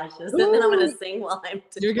 Eyelashes. And then I'm going to sing while I'm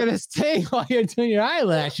doing You're going to sing while you're doing your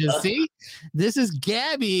eyelashes. See? This is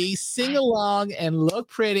Gabby. Sing along and look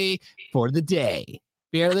pretty for the day.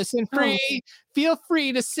 Fearless and free. Feel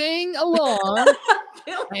free to sing along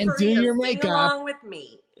and do your makeup along with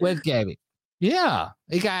me. With Gabby. Yeah.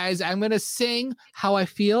 Hey guys, I'm going to sing how I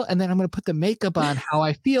feel, and then I'm going to put the makeup on how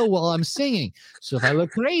I feel while I'm singing. So if I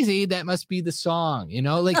look crazy, that must be the song,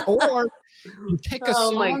 like, or you pick a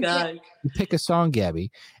song. Oh my God. You pick a song,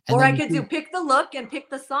 Gabby. Or I could pick the look and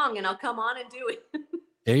pick the song, and I'll come on and do it.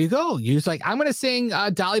 There you go. You just like, I'm going to sing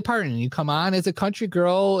Dolly Parton. You come on as a country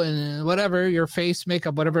girl and whatever, your face,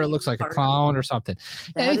 makeup, whatever it looks like, a clown or something.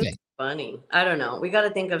 Anything. funny. I don't know. We got to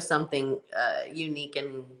think of something unique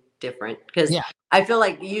and different because Yeah. I feel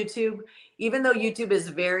like YouTube, even though YouTube is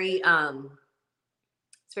very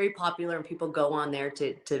it's very popular and people go on there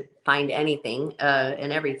to find anything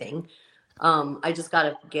and everything. I just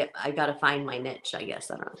gotta find my niche, I guess.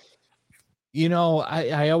 I don't know. You know,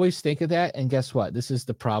 I always think of that, and guess what? This is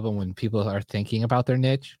the problem when people are thinking about their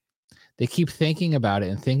niche. They keep thinking about it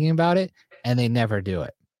and thinking about it, and they never do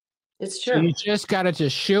it. It's So true. you just gotta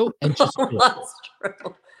just shoot and just do it. That's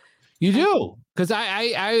true. You do, because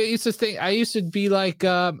I used to think, I used to be like,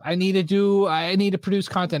 I need to produce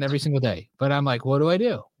content every single day, but I'm like, what do I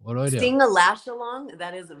do? What do I do? Sing a lash along.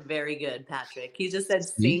 That is very good, Patrick. He just said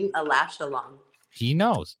sing a lash along. He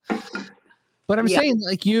knows. But I'm saying,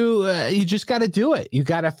 like, you just got to do it. You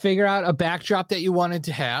got to figure out a backdrop that you wanted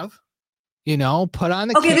to have, you know, put on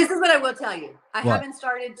the Okay, this is what I will tell you. I What? haven't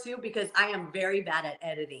started to because I am very bad at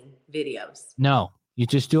editing videos. No, you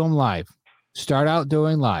just do them live. Start out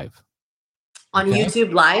doing live. On Okay.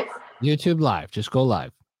 YouTube Live? YouTube live. Just go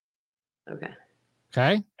live. Okay.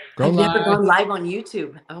 Okay? Go I've live. never gone live on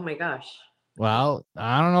YouTube. Oh my gosh. Well,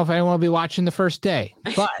 I don't know if anyone will be watching the first day,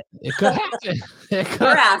 but it could happen. It could.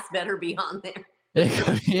 Her ass better be on there.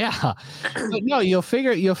 Yeah, but no, you'll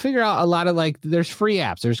figure out a lot of, like, there's free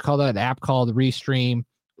apps. There's an app called Restream,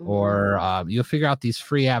 or you'll figure out these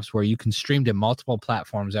free apps where you can stream to multiple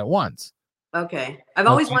platforms at once. Okay. I've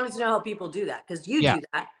always wanted to know how people do that because you do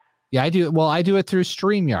that. Yeah, I do. Well, I do it through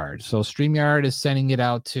StreamYard. So StreamYard is sending it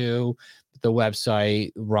out to the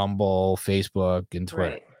website, Rumble, Facebook, and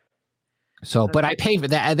Twitter. Right. So, but I pay for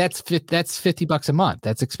that. That's $50 a month.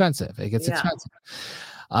 That's expensive. It gets expensive.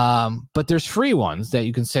 But there's free ones that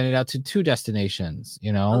you can send it out to 2 destinations,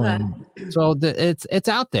 you know, and so it's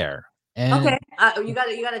out there. And Okay. You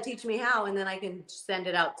gotta teach me how, and then I can send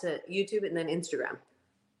it out to YouTube and then Instagram.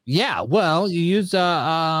 yeah, well, you use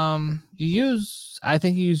I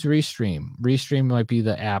think you use Restream. Restream might be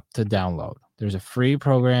the app to download. There's a free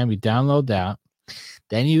program. You download that.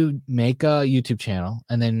 Then you make a YouTube channel,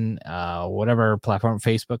 and then whatever platform,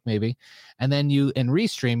 Facebook maybe, and then in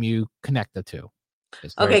Restream you connect the two.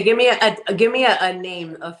 Okay, give me a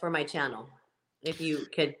name for my channel. If you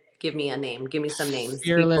could give me a name, give me some names.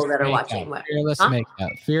 Fearless people that are Makeup. watching. What? Fearless Huh?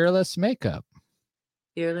 Makeup. Fearless Makeup.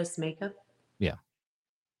 Fearless Makeup. Yeah,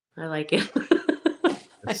 I like it.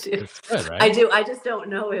 I do. It's good, right? I do. I just don't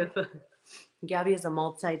know if Gabby is a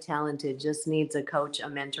multi-talented, just needs a coach, a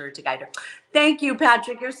mentor to guide her. Thank you,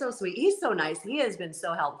 Patrick. You're so sweet. He's so nice. He has been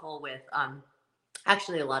so helpful with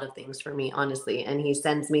actually a lot of things for me, honestly. And he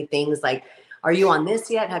sends me things like, are you on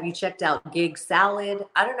this yet? Have you checked out Gig Salad?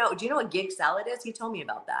 I don't know. Do you know what Gig Salad is? He told me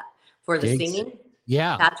about that for the singing.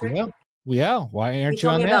 Yeah. Patrick? Yeah. Why He aren't you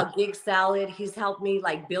told on me that? about Gig Salad. He's helped me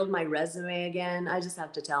like build my resume again. I just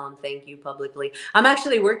have to tell him thank you publicly. I'm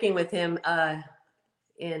actually working with him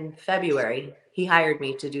in February. He hired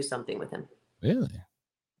me to do something with him. Really?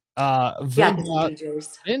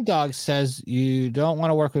 DJs. Vindog says you don't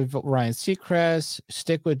want to work with Ryan Seacrest.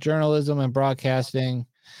 Stick with journalism and broadcasting.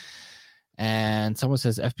 And someone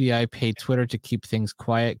says FBI paid Twitter to keep things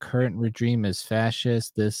quiet. Current regime is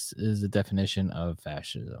fascist. This is the definition of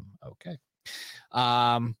fascism. Okay.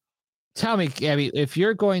 Tell me, Gabby, if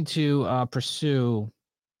you're going to pursue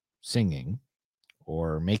singing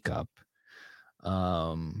or makeup,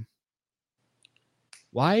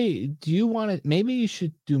 why do you want to? Maybe you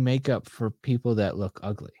should do makeup for people that look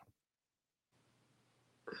ugly.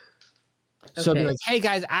 So be like, hey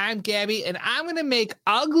guys, I'm Gabby, and I'm gonna make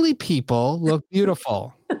ugly people look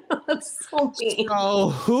beautiful. That's so mean.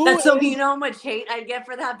 So That's so mean. You know how much hate I get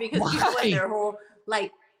for that? Because people Why? in their whole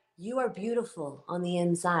like, you are beautiful on the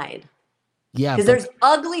inside. Yeah, Because there's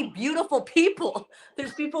ugly, beautiful people.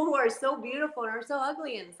 There's people who are so beautiful and are so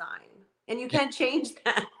ugly inside. And you can't change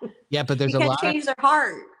that. yeah, but there's You a can't lot. change their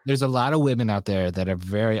heart. There's a lot of women out there that are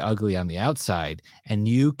very ugly on the outside, and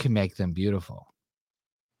you can make them beautiful.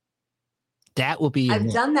 That will be. your I've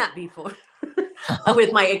niche. done that before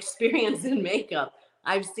with my experience in makeup.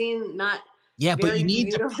 I've seen not. Yeah, but very you need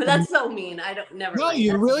beautiful. to. That's so mean. I don't never. No, mind.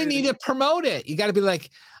 you That's really rude. need to promote it. You got to be like,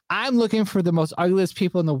 I'm looking for the most ugliest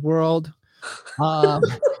people in the world. Before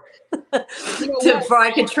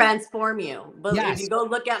I could transform you. But Yes. if you go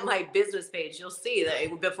look at my business page, you'll see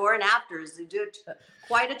that before and afters, you do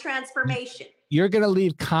quite a transformation. You're going to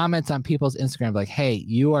leave comments on people's Instagram like, hey,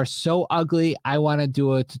 you are so ugly. I want to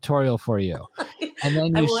do a tutorial for you. And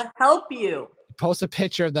then I you will help you. post a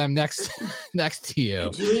picture of them next to you.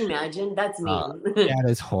 Could you imagine? That's mean. That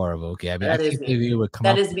is horrible, Gabby. That I is can't believe mean. you would come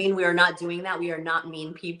That up is mean. We are not doing that. We are not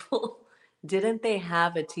mean people. Didn't they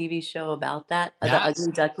have a TV show about that? Yes. The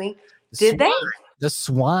Ugly Duckling? Did they? The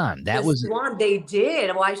Swan. That The was Swan. They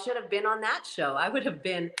did. Well, I should have been on that show. I would have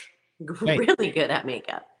been really good at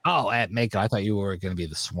makeup. at makeup. I thought you were going to be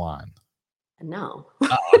the Swan. No,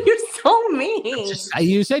 you're so mean.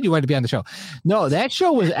 You said you wanted to be on the show. No, that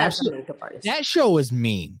show was As a absolutely. makeup artist. That show was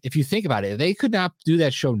mean. If you think about it, they could not do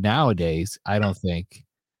that show nowadays. I don't think.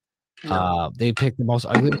 No. They pick the most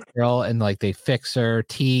ugly girl and like they fix her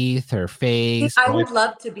teeth, her face. I would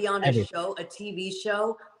love to be on a everything. show, a TV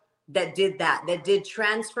show that did that did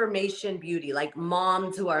transformation beauty, like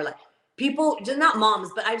moms who are like people, just not moms,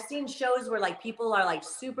 but I've seen shows where like people are like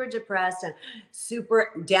super depressed and super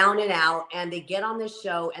down and out, and they get on this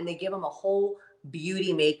show and they give them a whole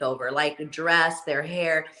beauty makeover, like dress, their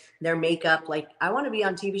hair, their makeup. Like I want to be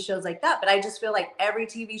on TV shows like that, but I just feel like every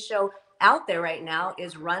TV show out there right now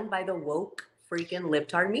is run by the woke freaking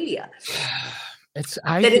libtard media.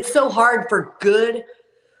 It's so hard for good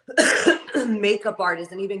makeup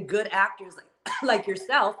artists and even good actors like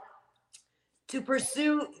yourself to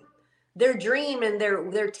pursue their dream and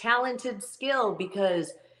their talented skill,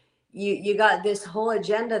 because you got this whole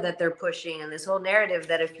agenda that they're pushing and this whole narrative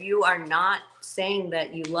that if you are not saying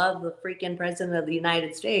that you love the freaking president of the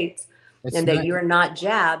United States that you are not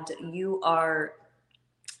jabbed, you are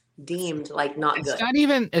deemed like not good.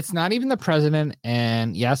 It's not even the president,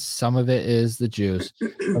 and yes, some of it is the Jews,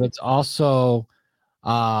 but it's also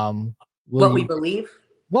what we believe.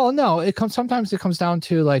 Well, no, sometimes it comes down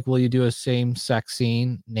to like, will you do a same-sex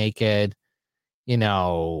scene naked? You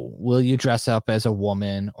know, will you dress up as a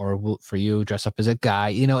woman, or for you dress up as a guy?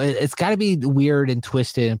 You know, it's got to be weird and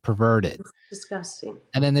twisted and perverted. It's disgusting.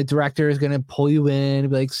 And then the director is going to pull you in and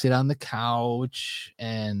be like, sit on the couch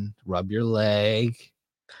and rub your leg.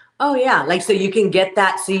 Oh yeah, like so you can get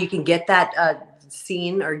that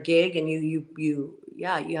scene or gig, and you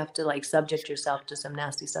have to like subject yourself to some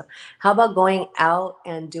nasty stuff. How about going out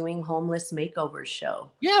and doing homeless makeover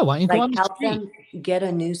show? Yeah, why don't you go on the help street? them get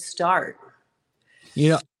a new start?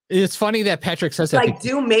 You know, it's funny that Patrick says that. Like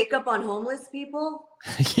do makeup on homeless people?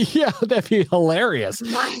 Yeah, that'd be hilarious.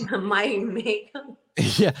 My makeup.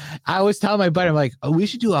 Yeah, I was telling my buddy, I'm like, oh, we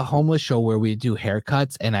should do a homeless show where we do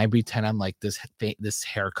haircuts, and I pretend I'm like this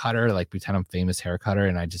hair cutter, like pretend I'm famous hair cutter,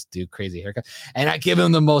 and I just do crazy haircut, and I give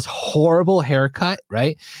them the most horrible haircut,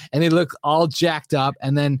 right? And they look all jacked up,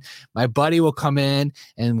 and then my buddy will come in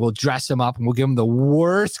and we'll dress them up, and we'll give them the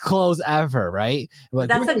worst clothes ever, right? Like,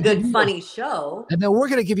 that's a good funny show. And then we're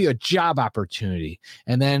gonna give you a job opportunity,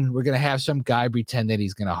 and then we're gonna have some guy pretend that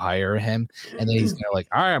he's gonna hire him, and then he's gonna like,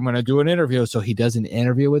 all right, I'm gonna do an interview, so he does an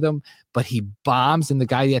interview with him, but he bombs, and the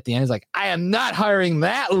guy at the end is like, I am not hiring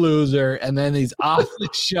that loser, and then he's off the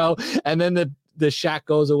show, and then the shot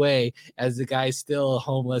goes away as the guy's still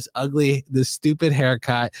homeless, ugly, the stupid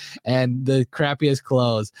haircut, and the crappiest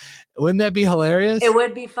clothes. Wouldn't that be hilarious? It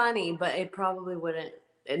would be funny, but it probably wouldn't.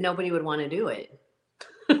 Nobody would want to do it.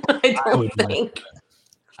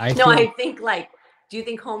 I think like, do you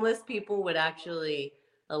think homeless people would actually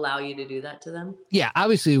allow you to do that to them? Yeah,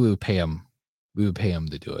 obviously we would pay them. We would pay them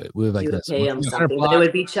to do it. We would like this. Pay them something, but it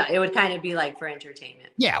would kind of be like for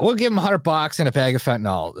entertainment. Yeah, we'll give them $100 and a bag of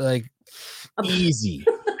fentanyl. Like easy.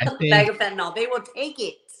 Bag of fentanyl. They will take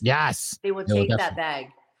it. Yes, they will take that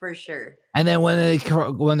bag for sure. And then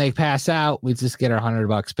when they pass out, we just get our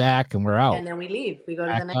 $100 back, and we're out. And then we leave. We go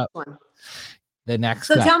to the next one. The next.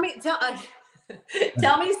 So tell me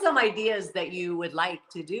some ideas that you would like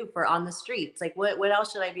to do for on the streets. Like what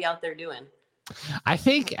else should I be out there doing? I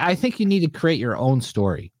think you need to create your own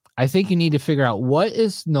story. I think you need to figure out what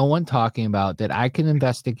is no one talking about that I can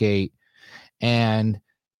investigate and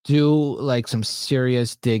do like some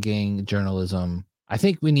serious digging journalism. I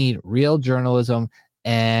think we need real journalism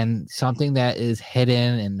and something that is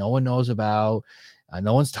hidden and no one knows about.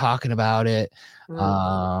 No one's talking about it.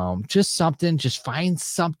 Just find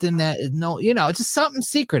something that just something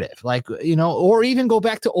secretive, like, or even go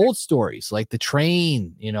back to old stories like the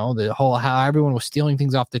train, the whole, how everyone was stealing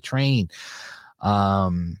things off the train. Yeah,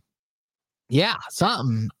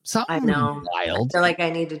 something I know. wild. I feel like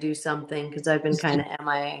I need to do something because I've been kind of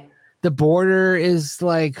MIA. The border is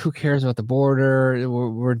like, who cares about the border?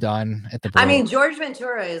 We're done at the border. I mean, George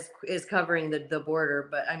Ventura is covering the border,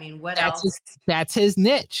 but I mean, that's his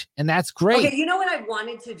niche, and that's great. Okay, you know what I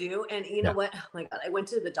wanted to do, and you know what? Oh my God, I went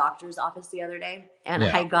to the doctor's office the other day, and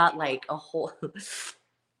I got like a whole.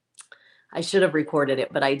 I should have recorded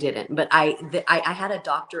it, but I didn't. But I had a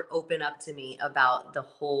doctor open up to me about the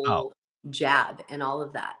whole jab and all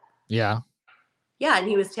of that. Yeah. Yeah, and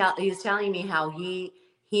he was telling me how he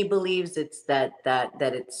believes it's that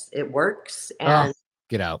it works, and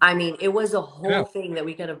Get out. I mean, it was a whole Yeah. thing that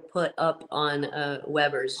we could have put up on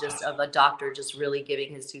Weber's, just of a doctor just really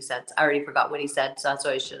giving his 2 cents. I already forgot what he said, so that's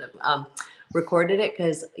why I should have recorded it,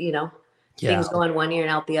 because things go in one ear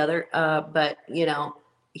and out the other. But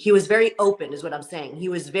he was very open, is what I'm saying. He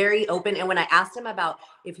was very open, and when I asked him about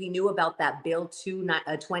if he knew about that bill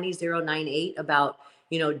 20098 about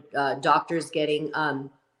doctors getting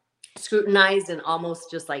scrutinized and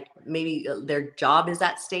almost just like maybe their job is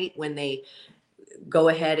at stake when they go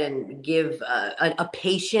ahead and give a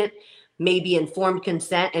patient maybe informed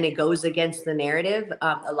consent and it goes against the narrative.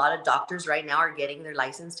 A lot of doctors right now are getting their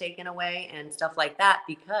license taken away and stuff like that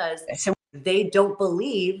because they don't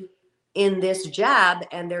believe in this jab,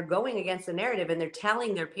 and they're going against the narrative, and they're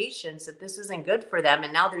telling their patients that this isn't good for them.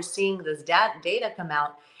 And now they're seeing this data come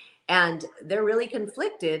out and they're really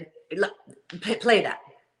conflicted. Play that.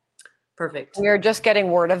 Perfect. We are just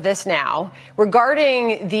getting word of this now.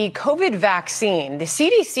 Regarding the COVID vaccine, the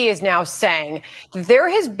CDC is now saying that there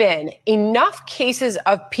has been enough cases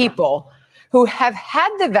of people who have had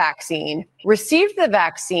the vaccine, received the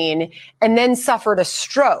vaccine, and then suffered a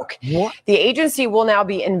stroke. What? The agency will now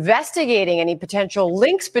be investigating any potential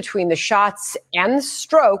links between the shots and the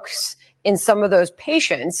strokes in some of those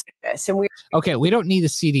patients. And Okay, we don't need the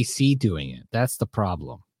CDC doing it. That's the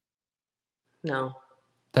problem. No.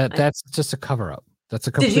 That's just a cover up. That's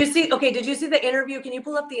a. Did you see the interview? Can you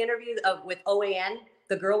pull up the interview with OAN,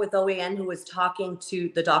 the girl with OAN who was talking to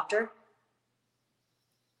the doctor?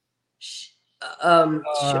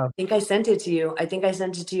 I think I sent it to you. I think I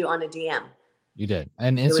sent it to you on a DM. You did.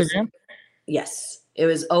 And Instagram? Yes. It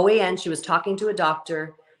was OAN. She was talking to a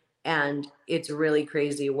doctor, and it's really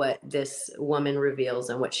crazy what this woman reveals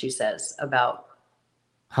and what she says about.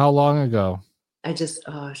 How long ago? I sent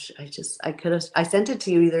it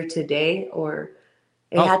to you either today or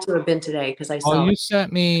it had to have been today because I saw. Oh, you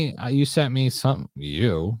sent me something.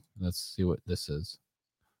 Let's see what this is.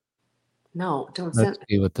 No, don't Let's send.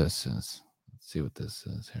 see what this is. Let's see what this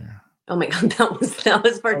is here. Oh my God, that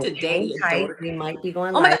was for today. We might be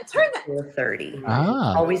going. Oh my live God, turn that. 4:30.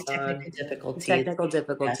 Ah. Always technical difficulties. Technical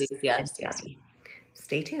difficulties. Yes.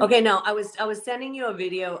 Stay tuned. Okay, no, I was sending you a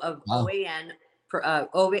video of OAN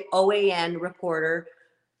reporter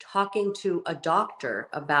talking to a doctor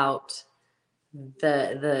about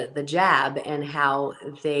the jab and how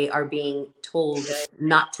they are being told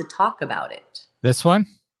not to talk about it. This one?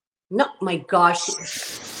 No, my gosh.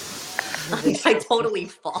 I totally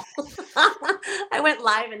fall. I went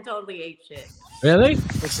live and totally ate shit. Really?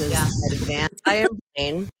 This is advanced iron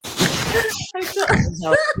brain.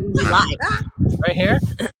 Live. Right here?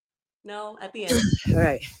 No, at the end. All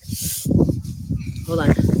right. Hold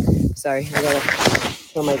on. Sorry, I gotta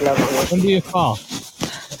throw my glove on. When do you fall?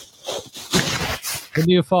 When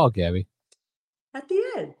do you fall, Gabby? At the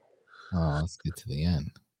end. Oh, let's get to the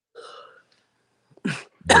end.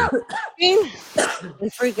 And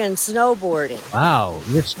freaking snowboarding. Wow,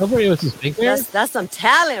 your snowboarding was this big there? That's some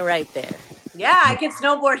talent right there. Yeah, I can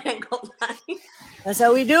snowboard and go live. That's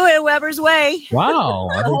how we do it, Weber's way. Wow.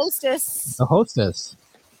 The hostess. The hostess.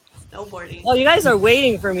 Snowboarding. Oh, you guys are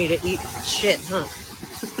waiting for me to eat shit, huh?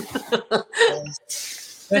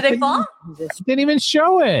 Did I fall? Didn't even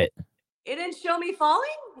show it. It didn't show me falling?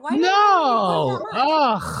 Why? No.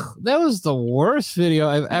 Ugh, that was the worst video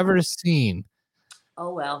I've ever seen.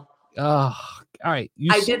 Oh well. Ugh. All right.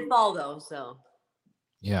 I did fall though, so.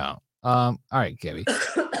 Yeah. All right, Gabby.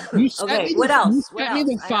 You sent Okay, me what else? You What sent me else?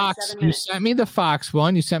 the I have Fox. 7 You minutes. sent me the Fox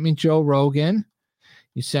one. You sent me Joe Rogan.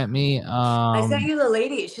 You sent me. I sent you the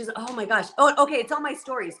lady. She's. Oh my gosh. Oh, okay. It's on my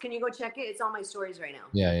stories. Can you go check it? It's on my stories right now.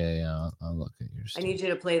 Yeah. I'll look at your. I need you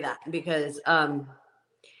to play that because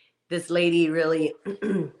this lady really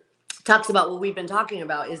talks about what we've been talking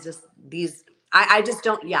about. Is just these. I just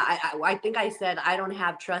don't. Yeah. I think I said I don't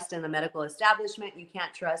have trust in the medical establishment. You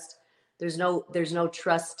can't trust. There's no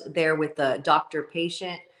trust there with the doctor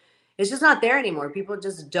patient. It's just not there anymore. People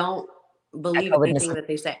just don't believe anything that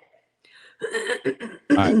they say.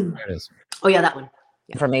 All right, there it is. Oh yeah, that one.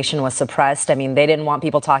 Yeah. Information was suppressed. I mean, they didn't want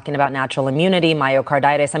people talking about natural immunity,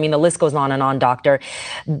 myocarditis. I mean, the list goes on and on, doctor.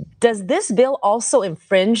 Does this bill also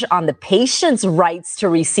infringe on the patient's rights to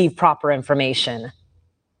receive proper information?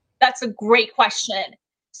 That's a great question.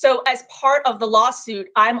 So as part of the lawsuit,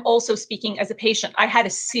 I'm also speaking as a patient. I had a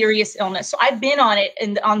serious illness. So I've been on it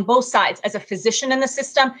on both sides as a physician in the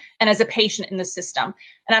system and as a patient in the system.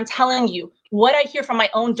 And I'm telling you what I hear from my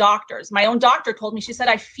own doctors. My own doctor told me, she said,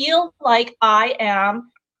 I feel like I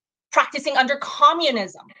am practicing under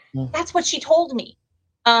communism. That's what she told me.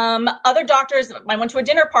 Other doctors, I went to a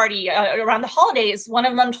dinner party around the holidays. One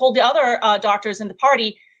of them told the other doctors in the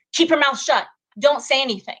party, keep your mouth shut. Don't say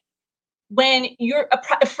anything. when you're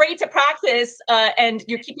afraid to practice and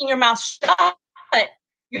you're keeping your mouth shut,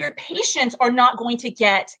 your patients are not going to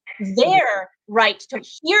get their right to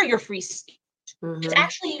hear your free speech. It's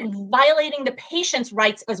actually violating the patient's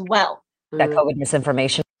rights as well. That COVID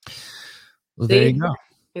misinformation. Well, there you go.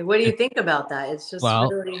 What do you think about that? It's just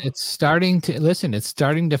really... it's starting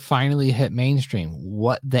to finally hit mainstream.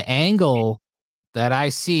 What the angle that I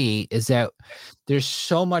see is that there's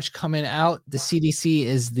so much coming out. The CDC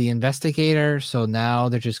is the investigator, so now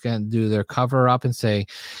they're just going to do their cover up and say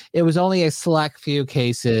it was only a select few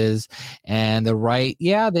cases, and the right,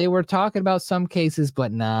 they were talking about some cases,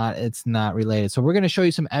 but it's not related. So we're going to show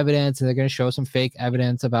you some evidence, and they're going to show some fake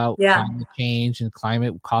evidence about climate change, and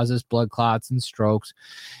climate causes blood clots and strokes,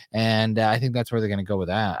 and I think that's where they're going to go with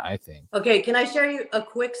that. I think. Okay, can I share you a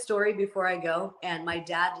quick story before I go? And my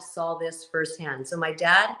dad saw this firsthand. So my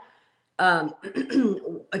dad had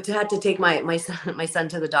to take my son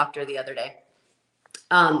to the doctor the other day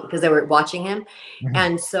because they were watching him.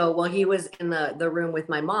 And so while he was in the room with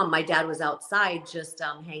my mom, my dad was outside just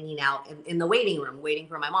hanging out in the waiting room, waiting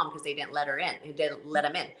for my mom because they didn't let her in. They didn't let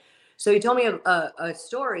him in. So he told me a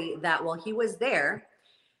story that while he was there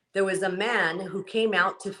was a man who came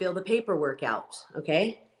out to fill the paperwork out.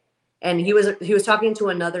 Okay. And he was talking to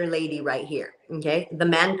another lady right here. Okay. The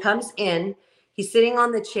man comes in, he's sitting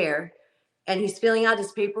on the chair, and he's filling out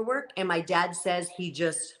his paperwork. And my dad says he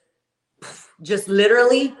just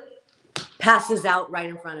literally passes out right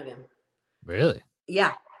in front of him. Really?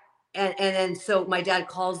 Yeah. And then so my dad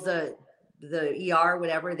calls the ER,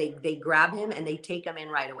 whatever, they grab him and they take him in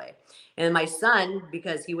right away. And my son,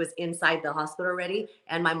 because he was inside the hospital already,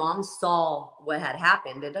 and my mom saw what had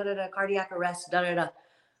happened, cardiac arrest,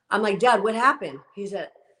 I'm like, Dad, what happened? He said,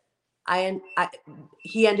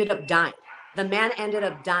 he ended up dying. The man ended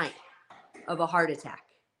up dying of a heart attack.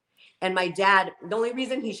 And my dad, the only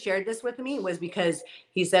reason he shared this with me was because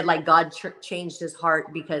he said like God changed his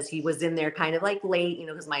heart because he was in there kind of like late,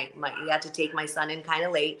 because he had to take my son in kind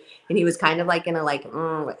of late, and he was kind of like in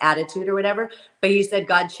a attitude or whatever. But he said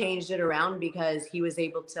God changed it around because he was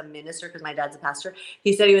able to minister, because my dad's a pastor.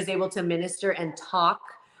 He said he was able to minister and talk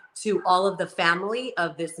to all of the family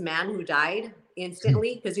of this man who died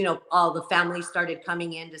instantly, because all the family started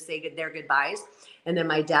coming in to say their goodbyes, and then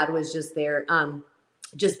my dad was just there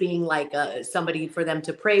just being like somebody for them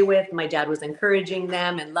to pray with. My dad was encouraging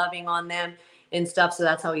them and loving on them and stuff. So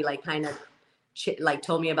that's how he kind of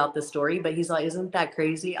told me about the story. But he's like, isn't that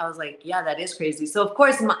crazy? I was like, yeah, that is crazy. So of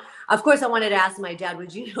course I wanted to ask my dad,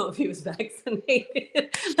 would you know if he was vaccinated?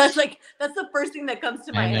 That's the first thing that comes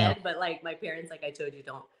to my head. But my parents, like I told you,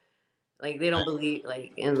 don't. They don't believe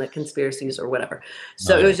in the conspiracies or whatever.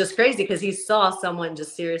 So it was just crazy because he saw someone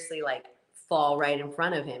just seriously fall right in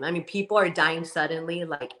front of him. I mean, people are dying suddenly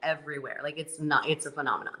everywhere. It's a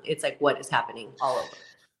phenomenon. It's what is happening all over.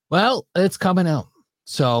 Well, it's coming out.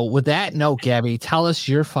 So with that note, Gabby, tell us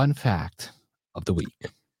your fun fact of the week.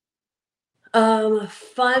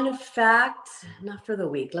 Fun fact, not for the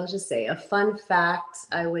week. Let's just say a fun fact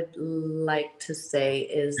I would like to say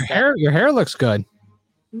is your hair looks good.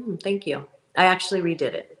 Thank you. I actually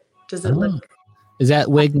redid it. Does it look? Is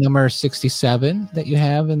that wig number 67 that you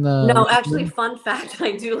have in the? No, actually, fun fact,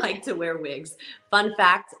 I do like to wear wigs. Fun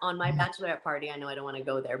fact, on my bachelorette party, I know I don't want to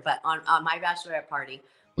go there, but on my bachelorette party,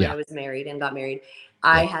 when I was married and got married,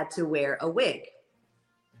 I had to wear a wig.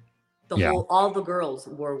 All the girls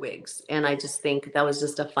wore wigs. And I just think that was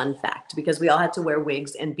just a fun fact because we all had to wear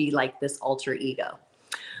wigs and be like this alter ego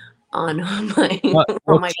on my,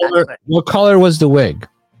 what color was the wig?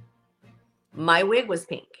 My wig was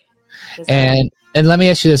pink. And let me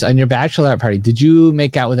ask you this: on your bachelorette party, did you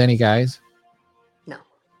make out with any guys? No.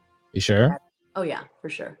 You sure? Oh yeah, for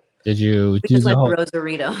sure. Did you do the whole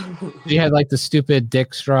Rosarito? You had the stupid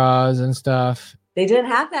dick straws and stuff. They didn't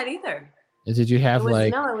have that either. Did you have no,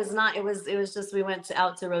 it was not. It was just we went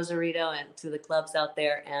out to Rosarito and to the clubs out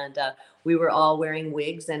there, and we were all wearing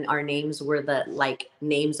wigs, and our names were the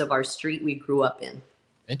names of our street we grew up in.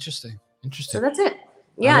 Interesting. So that's it.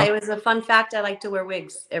 Yeah, it was a fun fact. I like to wear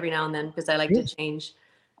wigs every now and then because I like to change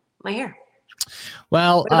my hair.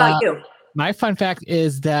 Well, what about you? My fun fact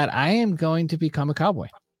is that I am going to become a cowboy.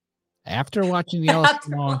 After watching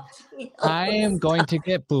Yellowstone, I am going to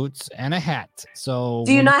get boots and a hat. So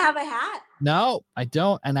do you not have a hat? No, I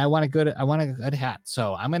don't, and I want a good hat.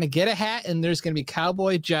 So I'm going to get a hat, and there's going to be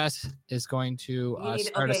Cowboy Jess is going to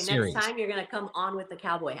start a series. Next time you're going to come on with the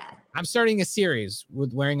cowboy hat. I'm starting a series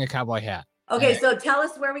with wearing a cowboy hat. Okay, so tell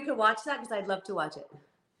us where we could watch that because I'd love to watch it.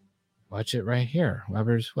 Watch it right here,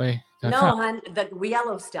 WebersWay.com. No, hon, the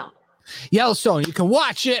Yellowstone. Yellowstone. You can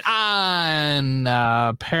watch it on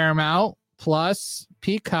Paramount plus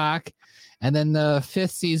Peacock, and then the 5th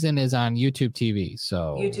season is on YouTube TV.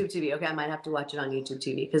 So YouTube TV. Okay, I might have to watch it on YouTube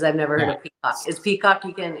TV because I've never heard of Peacock. Is Peacock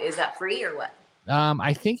is that free or what?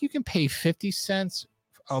 I think you can pay 50 cents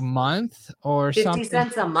a month or 50 something. 50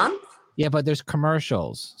 cents a month? Yeah, but there's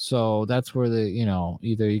commercials. So that's where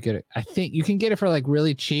either you get it. I think you can get it for like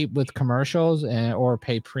really cheap with commercials or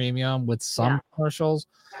pay premium with some commercials.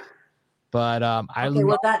 But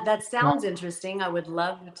that sounds interesting. I would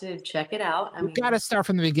love to check it out. You got to start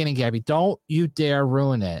from the beginning, Gabby. Don't you dare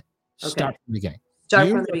ruin it. Okay. Start from the beginning. Start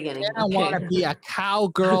from the beginning. I want to be a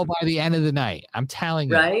cowgirl by the end of the night. I'm telling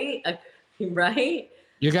you. Right? Right?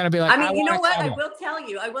 You're going to be like, I mean, you know what? I will tell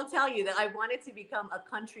you that I wanted to become a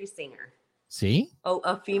country singer. See? Oh,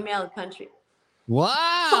 a female country.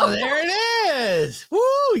 Wow, there it is. Woo,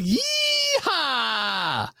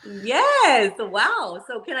 yeehaw. Yes. Wow.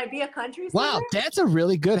 So can I be a country singer? Wow, that's a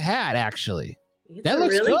really good hat, actually. That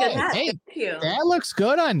looks really good hat. Hey, thank you. That looks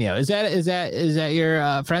good on you. Is that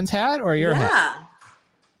your friend's hat or your hat? Yeah.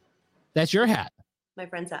 That's your hat. My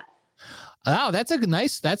friend's hat. Oh, that's a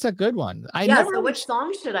good one. So which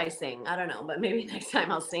song should I sing? I don't know, but maybe next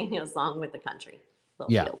time I'll sing a song with the country.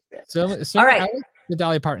 Yeah. So all right. I like the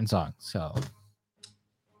Dolly Parton song. So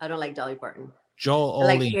I don't like Dolly Parton. Joel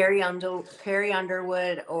I Ollie. like Carrie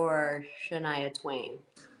Underwood or Shania Twain.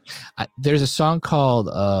 There's a song called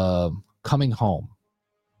 "Coming Home."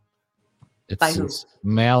 By who? It's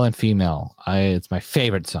male and female. It's my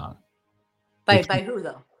favorite song. By who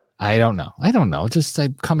though? I don't know. Just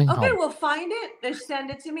like "Coming Home." Okay, well find it and send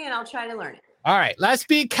it to me, and I'll try to learn it. All right, let's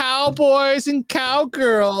be cowboys and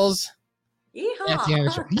cowgirls. Yeehaw! That's the end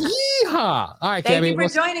of the show. Yeehaw! All right, Thank Gabby, you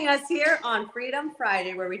for joining us here on Freedom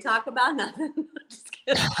Friday, where we talk about nothing. Just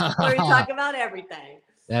kidding. Where we talk about everything.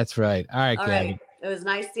 That's right. All right, Gabby. Right. It was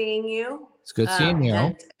nice seeing you. It's good seeing you.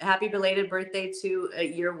 And happy belated birthday to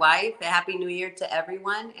your wife. A happy New Year to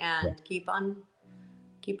everyone, and keep on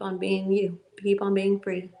being you. Keep on being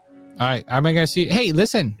free. All right, am I gonna see? Hey,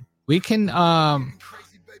 listen, we can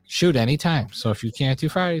shoot anytime. So if you can't do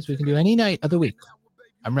Fridays, we can do any night of the week.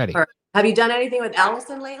 I'm ready. Have you done anything with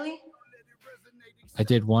Allison lately? I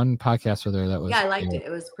did one podcast with her that was. Yeah, I liked it. It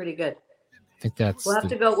was pretty good. I think that's. We'll have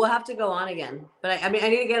to go. We'll have to go on again. But I mean, I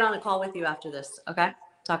need to get on a call with you after this. Okay,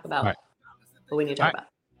 talk about what we need to talk about.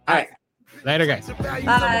 All right. Later, guys.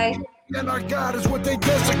 Bye. And our God is what they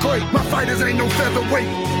desecrate. My fighters ain't no featherweight.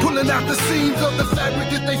 Pulling out the seams of the fabric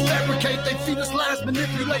that they fabricate. They feed us lies,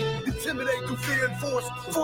 manipulate, intimidate through fear and force.